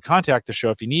can also contact the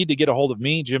show if you need to get a hold of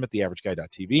me, Jim at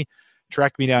theaverageguy.tv.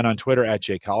 Track me down on Twitter at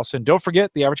jcollison. Don't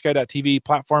forget the AverageGuy.tv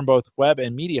platform, both web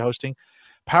and media hosting,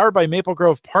 powered by Maple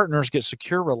Grove Partners. Get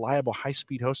secure, reliable,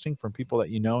 high-speed hosting from people that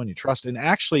you know and you trust. And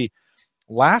actually,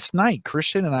 last night,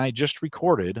 Christian and I just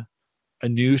recorded a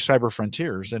new Cyber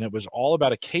Frontiers, and it was all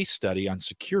about a case study on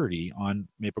security on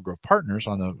Maple Grove Partners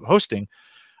on the hosting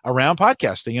around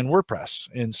podcasting and WordPress.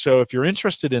 And so if you're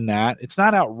interested in that, it's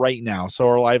not out right now, so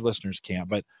our live listeners can't,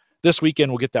 but this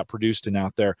weekend we'll get that produced and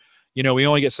out there. You know, we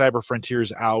only get Cyber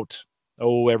Frontiers out,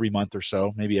 every month or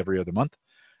so, maybe every other month.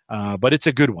 But it's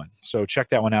a good one. So check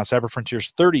that one out. Cyber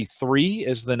Frontiers 33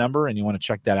 is the number, and you want to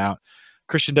check that out.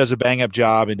 Christian does a bang-up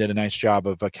job and did a nice job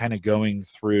of kind of going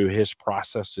through his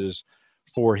processes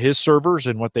for his servers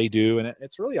and what they do. And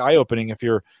it's really eye-opening if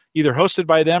you're either hosted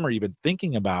by them or you've been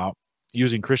thinking about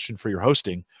using Christian for your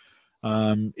hosting.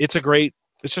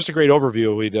 It's just a great overview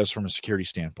of what he does from a security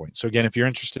standpoint. So again, if you're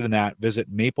interested in that,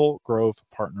 visit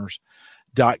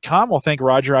maplegrovepartners.com. We'll thank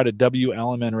Roger out at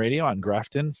WLMN Radio on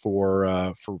Grafton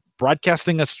for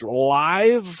broadcasting us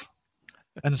live.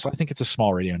 And I think it's a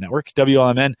small radio network,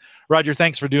 WLMN. Roger,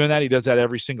 thanks for doing that. He does that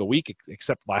every single week,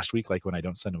 except last week, like when I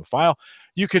don't send him a file.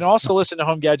 You can also listen to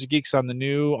Home Gadget Geeks on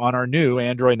our new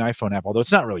Android and iPhone app, although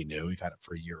it's not really new. We've had it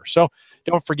for a year or so.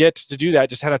 Don't forget to do that.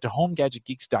 Just head out to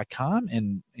homegadgetgeeks.com,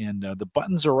 and the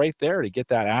buttons are right there to get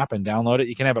that app and download it.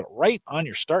 You can have it right on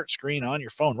your start screen on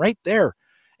your phone, right there.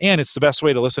 And it's the best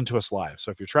way to listen to us live.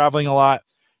 So if you're traveling a lot,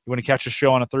 you want to catch a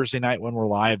show on a Thursday night when we're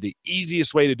live, the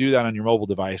easiest way to do that on your mobile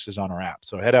device is on our app.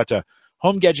 So head out to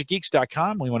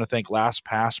homegadgetgeeks.com. We want to thank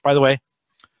LastPass. By the way,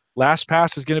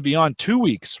 LastPass is going to be on 2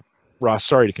 weeks. Ross,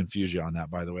 sorry to confuse you on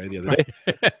that, by the way, the other day.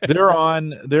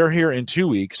 They're here in 2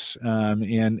 weeks.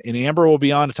 And Amber will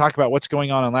be on to talk about what's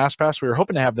going on LastPass. We were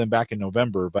hoping to have them back in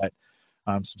November, but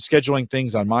some scheduling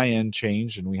things on my end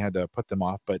changed, and we had to put them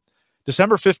off. But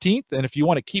December 15th, and if you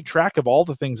want to keep track of all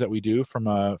the things that we do from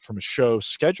a show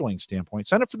scheduling standpoint,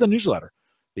 sign up for the newsletter.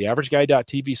 The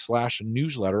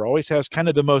averageguy.tv/newsletter always has kind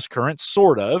of the most current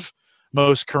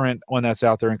one that's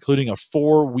out there, including a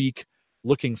 4-week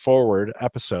looking forward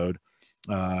episode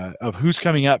of who's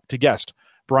coming up to guest.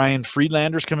 Brian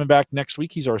Friedlander's coming back next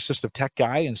week. He's our assistive tech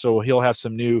guy, and so he'll have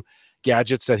some new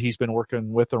gadgets that he's been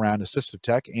working with around assistive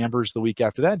tech. Amber's the week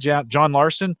after that. John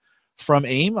Larson from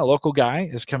AIM, a local guy,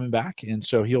 is coming back, and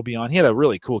so he'll be on. He had a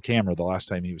really cool camera the last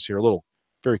time he was here, a little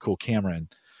very cool camera, and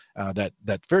that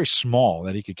very small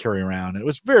that he could carry around. And it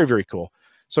was very, very cool.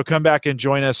 So come back and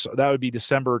join us. That would be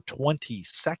December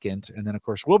 22nd, and then, of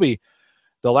course, we'll be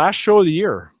the last show of the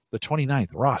year, the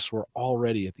 29th. Ross, we're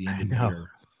already at the end of the year.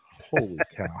 Holy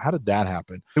cow. How did that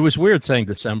happen? It was weird saying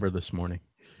December this morning.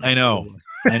 I know.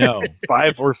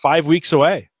 5 weeks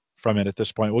away from it at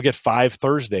this point. We'll get 5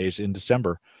 Thursdays in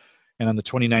December. And on the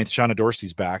 29th, Shauna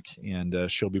Dorsey's back,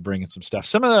 and she'll be bringing some stuff.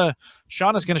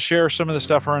 Shauna's going to share some of the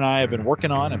stuff her and I have been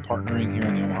working on and partnering here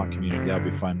in the Omaha community. That'll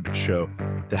be a fun show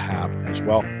to have as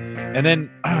well. And then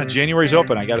January's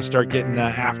open. I got to start getting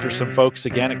after some folks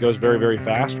again. It goes very, very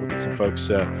fast. We'll get some folks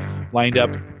lined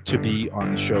up to be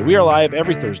on the show. We are live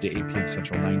every Thursday, 8 p.m.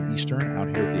 Central, 9 Eastern, out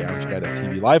here at the Average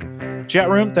Guy.tv live. Chat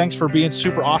room, thanks for being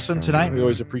super awesome tonight. We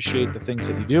always appreciate the things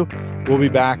that you do. We'll be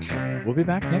back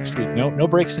next week. No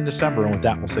breaks in December. And with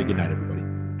that, we'll say goodnight, everybody.